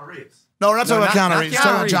amazing. No, we're not talking about Keanu Reeves. We're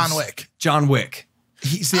talking about Reeves. John Wick. John Wick.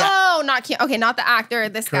 He's the Oh, not Keanu. Okay, not the actor.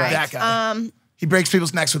 This guy. That guy. He breaks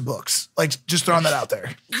people's necks with books. Like, just throwing that out there.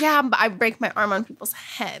 Yeah, but I break my arm on people's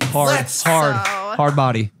heads. Hard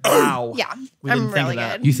body. Wow. Yeah, We I'm didn't think really of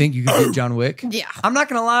that. good. You think you could beat John Wick? Yeah. I'm not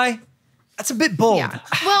gonna lie. That's a bit bold. Yeah.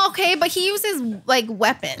 Well, okay, but he uses like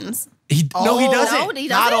weapons. No, he doesn't. No, he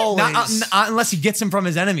Not doesn't. always. Not unless he gets him from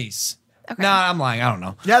his enemies. Okay. Nah, I'm lying. I don't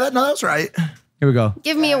know. Yeah, that's right. Here we go.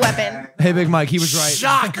 Give me a weapon. Hey, Big Mike, he was right.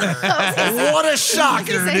 Shocker. What a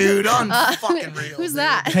shocker, dude. Unfucking real. Who's dude.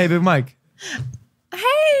 that? Hey, Big Mike,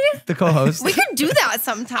 Hey, the co-host. we could do that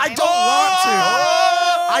sometime. I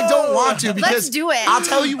don't want to because Let's do it. I'll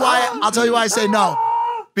tell you why I say no.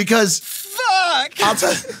 Because Fuck.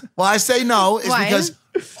 why I say no is Why? because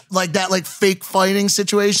like that like fake fighting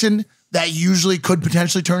situation that usually could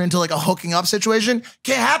potentially turn into like a hooking up situation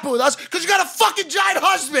can't happen with us because you got a fucking giant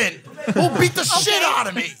husband who'll beat the shit out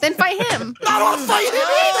of me. Then fight him. I don't want to fight him either.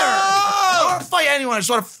 I don't want to fight anyone. I just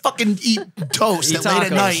want to fucking eat toast Eat late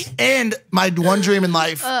at tacos. night. And my one dream in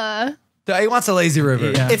life, He wants a lazy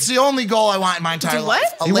river. Yeah. it's the only goal I want in my entire Do life.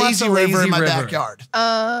 what? A He wants lazy a river lazy in my river. backyard.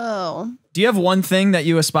 Oh. Do you have one thing that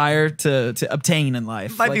you aspire to obtain in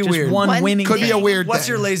life? Might be just weird. One One winning Could be a thing. weird What's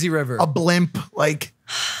thing. your lazy river? A blimp, like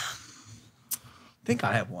I think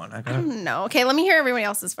I have one. No. Okay, let me hear everybody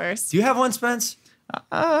else's first. Do you have one, Spence?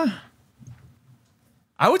 I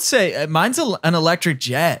would say mine's an electric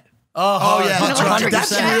jet. oh yeah, that's right. 100%.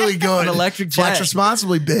 That's really good. An electric Flex jet.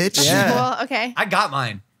 responsibly, bitch. Yeah. Well, okay. I got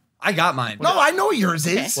mine. No, I know what yours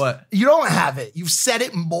is. What? You don't have it. You've said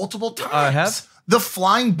it multiple times. I have? The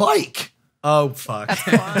flying bike. Oh, fuck.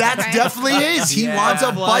 That Okay. definitely is. He Yeah. wants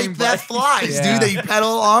a Flying bike that bike. flies, Yeah. dude. That you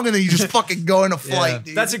pedal along and then you just fucking go into flight, Yeah.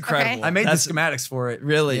 dude. That's incredible. Okay. I made That's the schematics for it.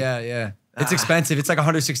 really. Yeah. It's expensive. It's like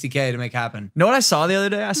 $160K to make happen. You know what I saw the other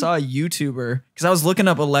day? I saw a YouTuber because I was looking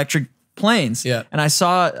up electric planes. Yeah. And I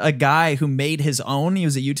saw a guy who made his own. He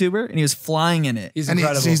was a YouTuber and he was flying in it. He's and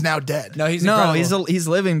incredible. he's now dead. no, he's No, incredible. he's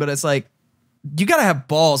living, but it's like you gotta have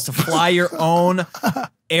balls to fly your own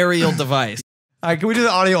aerial device. All right, can we do the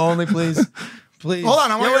audio only, please? Please. Hold on,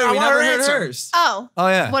 I want Yeah, to we hear never her heard answer. hers. Oh. Oh,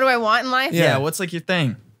 yeah. What do I want in life? Yeah, what's like your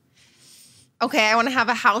thing? Okay, I want to have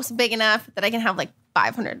a house big enough that I can have like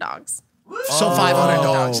 500 dogs. So 500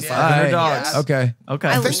 dogs. Yeah. 500 Right. dogs. Yeah. Okay. Okay.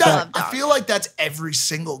 I I think love that, I dogs. feel like that's every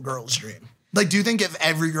single girl's dream. Like, do you think if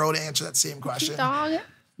every girl to answer that same question? Dog.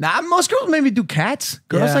 Nah, most girls maybe do cats.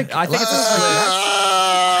 Girls Yeah. like I think it's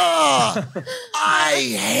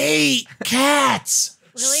I hate cats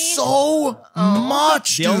Really? so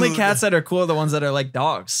much. the only dude. cats that are cool are the ones that are like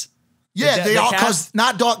dogs. Yeah, the they all cats- because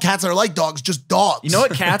not dog cats that are like dogs, just dogs. You know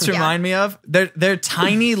what cats Yeah. remind me of? They're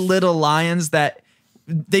tiny little lions that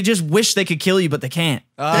they just wish they could kill you, but they can't.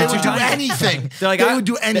 They They're would too do tiny. anything. They're like, they I- would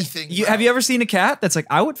do anything. Have you ever seen a cat that's like,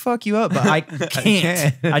 I would fuck you up, but I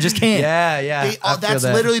can't. I just can't. Yeah. That's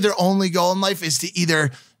literally their only goal in life is to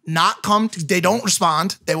either not come. They don't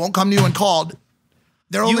respond. They won't come to you when called.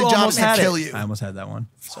 Their only job almost is to had it. kill you. I almost had that one.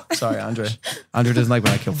 Sorry, Andre. Andre doesn't like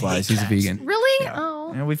when I kill flies. He's a vegan. Really?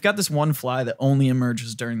 Oh. And we've got this one fly that only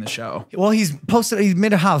emerges during the show. Well, he's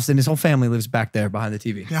made a house and his whole family lives back there behind the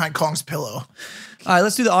TV. Behind Kong's pillow. All right,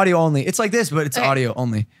 let's do the audio only. It's like this, but it's Okay. audio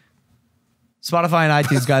only. Spotify and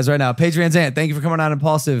iTunes, guys, right now. Paige VanZant, thank you for coming on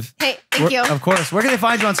Impulsive. Hey, thank you. Of course. Where can they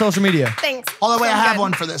find you on social media? Thanks. Hold on, wait, I Sounds have good.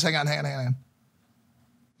 one for this. Hang on.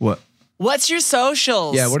 What? What's your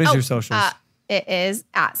socials? Yeah, what is your socials? It is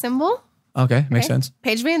 @ Okay, makes okay, sense.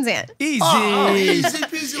 Paige VanZant. Easy. Oh, easy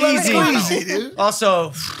peasy, lemon squeezy, dude.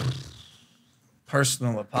 Also,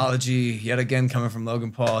 personal apology yet again coming from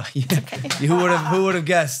Logan Paul. Who would have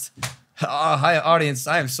guessed? Hi, audience.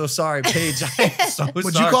 I am so sorry, Paige. I am so sorry.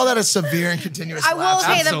 Would you call that a severe and continuous I will lapse?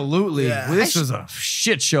 say that- Absolutely. Yeah. This was a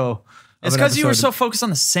shit show. It's because you were so focused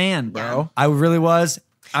on the sand, bro. I really was.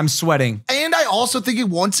 I'm sweating. And I also think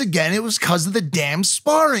once again it was because of the damn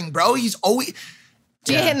sparring, bro. He's always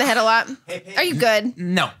Do you get hit in the head a lot? Paige. Are you good?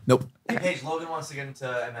 No. Nope. Hey, Paige, Logan wants to get into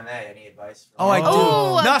MMA. Any advice? Oh, I do.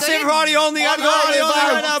 Oh, No, good. save it for audio only. Gotta go audio only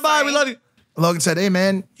right now. Bye. We love you. Logan said, "Hey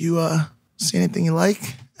man, you see anything you like?"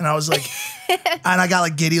 And I was like, and I got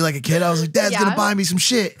like giddy like a kid. I was like, "Dad's gonna Yeah. buy me some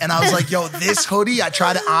shit." And I was like, "Yo, this hoodie, I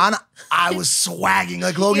tried it on. I was swagging."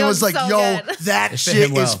 Like Logan You was look like, so "Yo, good. that fit shit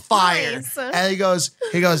him well. is fire." Nice. And he goes,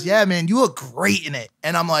 "Yeah, man, you look great in it."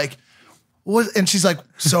 And I'm like, "What?" And she's like,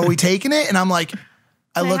 "So are we taking it?" And I'm like,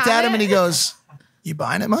 I Can I looked have at him it? and he goes, "You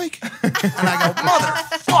buying it, Mike?" And I go,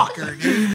 "Motherfucker, dude."